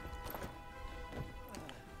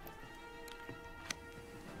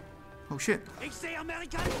 Oh, shit.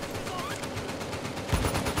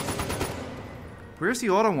 Where's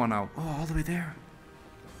the other one now? Oh, all the way there.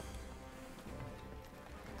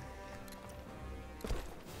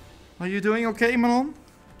 Are you doing okay, Manon?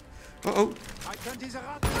 Uh-oh.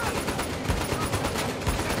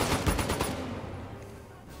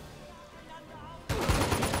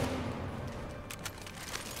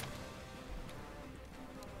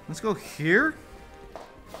 Let's go here.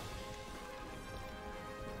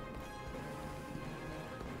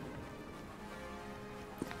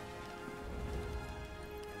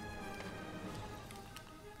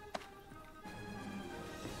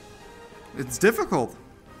 It's difficult.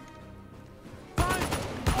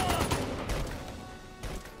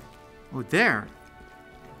 Oh, there.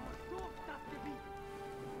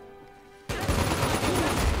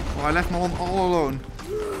 Oh, I left my one all alone.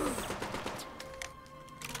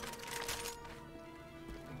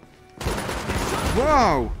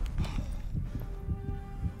 Wow!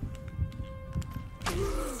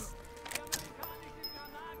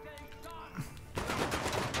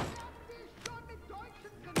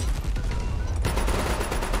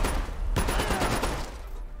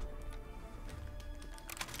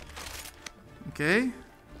 Okay.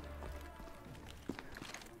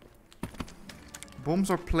 Bombs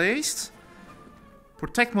are placed.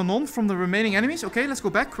 Protect Manon from the remaining enemies. Okay, let's go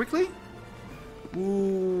back quickly.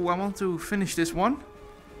 Ooh, I want to finish this one.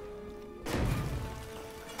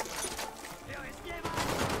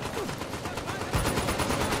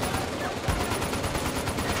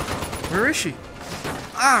 Where is she?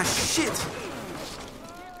 Ah, shit!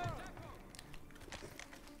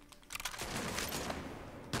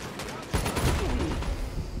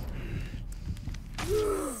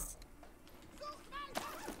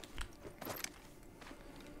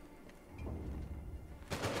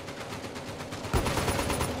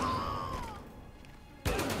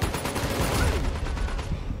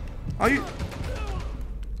 Are you?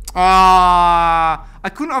 Ah, I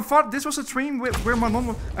couldn't. I thought this was a train where my mom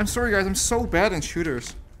was. I'm sorry, guys. I'm so bad in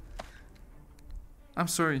shooters. I'm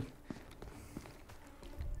sorry.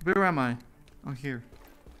 Where am I? Oh, here.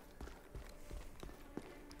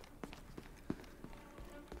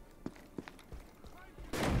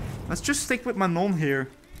 Let's just stick with Manon here.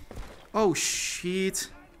 Oh shit.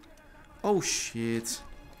 Oh shit.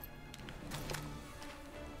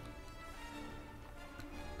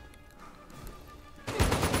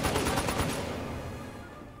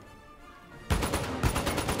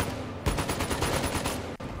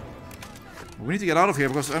 We need to get out of here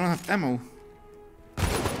because I don't have ammo.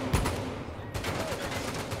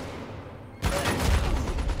 I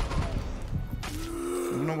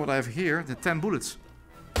don't know what I have here. The 10 bullets.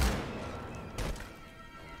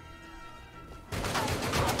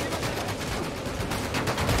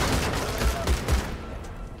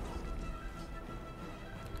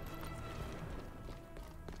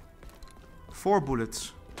 Four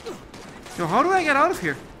bullets. Yo, how do I get out of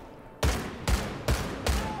here?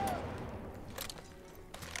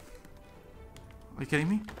 Are you kidding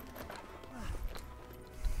me?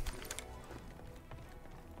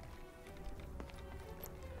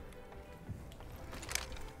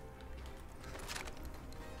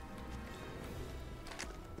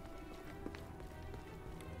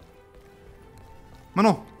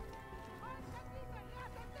 Manon!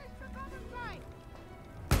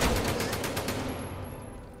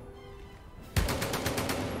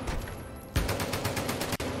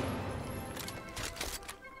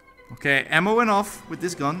 Okay, ammo went off with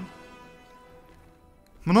this gun.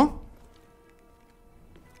 Manon?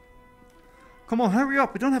 Come on, hurry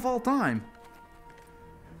up. We don't have all time.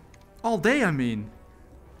 All day, I mean.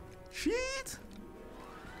 Shit!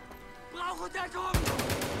 Brauche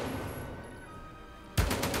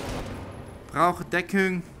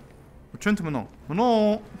Deckung. Return to Manon.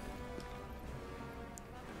 Manon!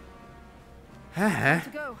 To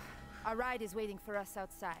go. Our ride is waiting for us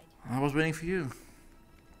outside. I was waiting for you.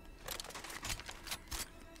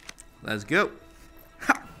 Let's go.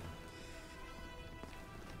 Ha!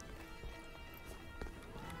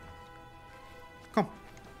 Kom.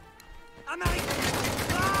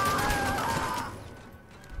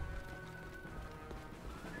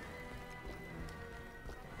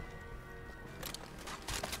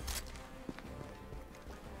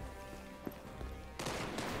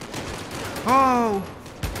 Oh!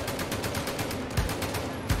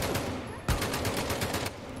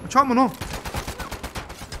 Ciao, Manon.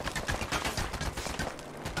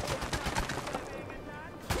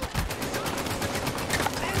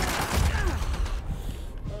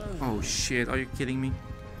 Oh shit, are you kidding me?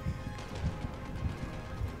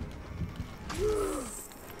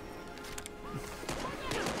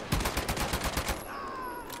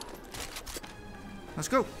 Let's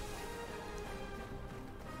go.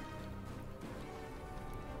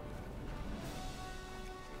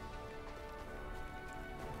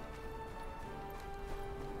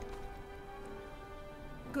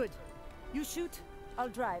 Good. You shoot, I'll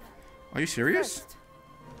drive. Are you serious? First,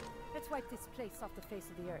 let's wipe this place off the face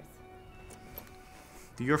of the earth.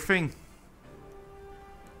 Do your thing.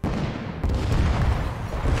 A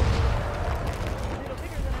little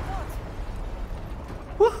bigger than I thought.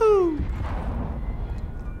 Woohoo!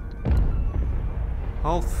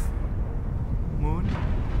 Half moon.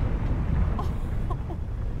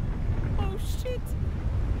 Oh shit!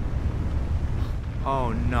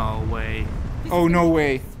 Oh no way. Oh no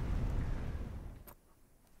way.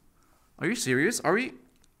 Are you serious? Are we?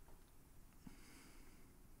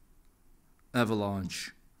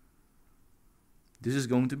 Avalanche. This is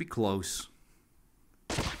going to be close.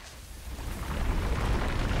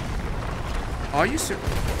 Are you serious?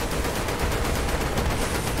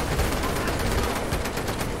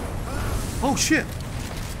 Oh shit!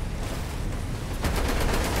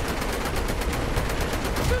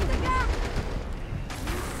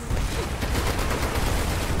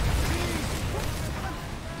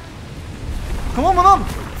 Come on, Manon!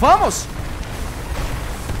 Vamos!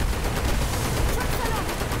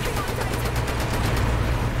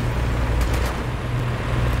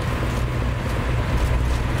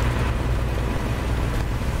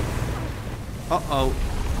 Uh-oh.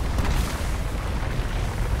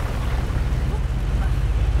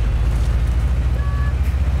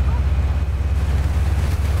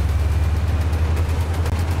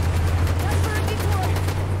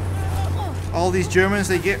 All these Germans,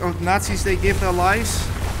 they give, or Nazis, they give their lives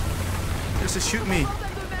just to shoot me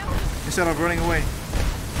instead of running away.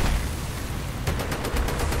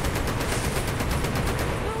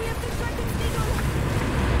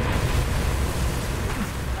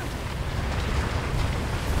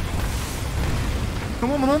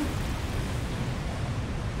 Come on, man.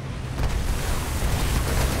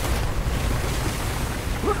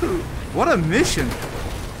 Woohoo! What a mission!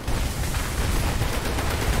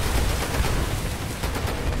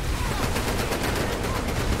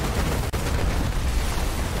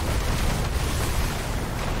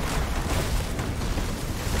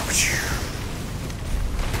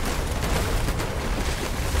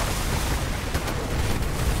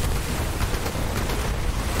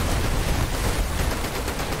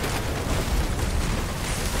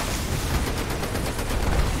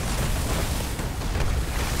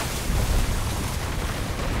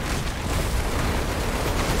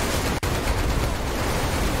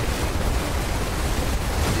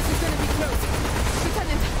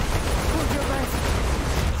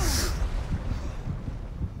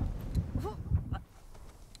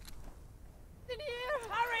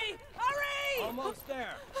 Almost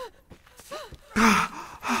there.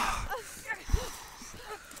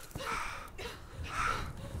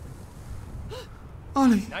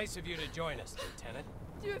 Ollie. Nice of you to join us, Lieutenant.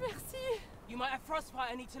 Dieu merci. You might have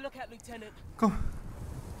frostbite I need to look at, Lieutenant. Come.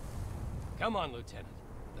 Come on, Lieutenant.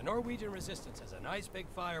 The Norwegian resistance has a nice big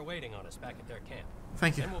fire waiting on us back at their camp.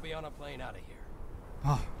 Thank you. Then we'll be on a plane out of here.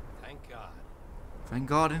 Oh, Thank God. thank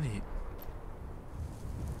God indeed.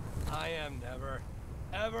 I am never,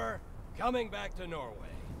 ever coming back to Norway.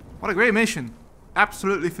 What a great mission.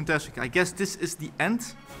 Absolutely fantastic. I guess this is the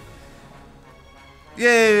end.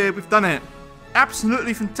 Yay, we've done it.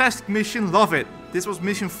 Absolutely fantastic mission. Love it. This was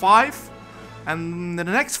mission 5. And in the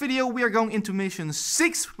next video we are going into mission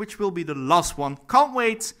 6, which will be the last one. Can't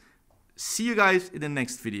wait. See you guys in the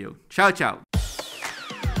next video. Ciao, ciao.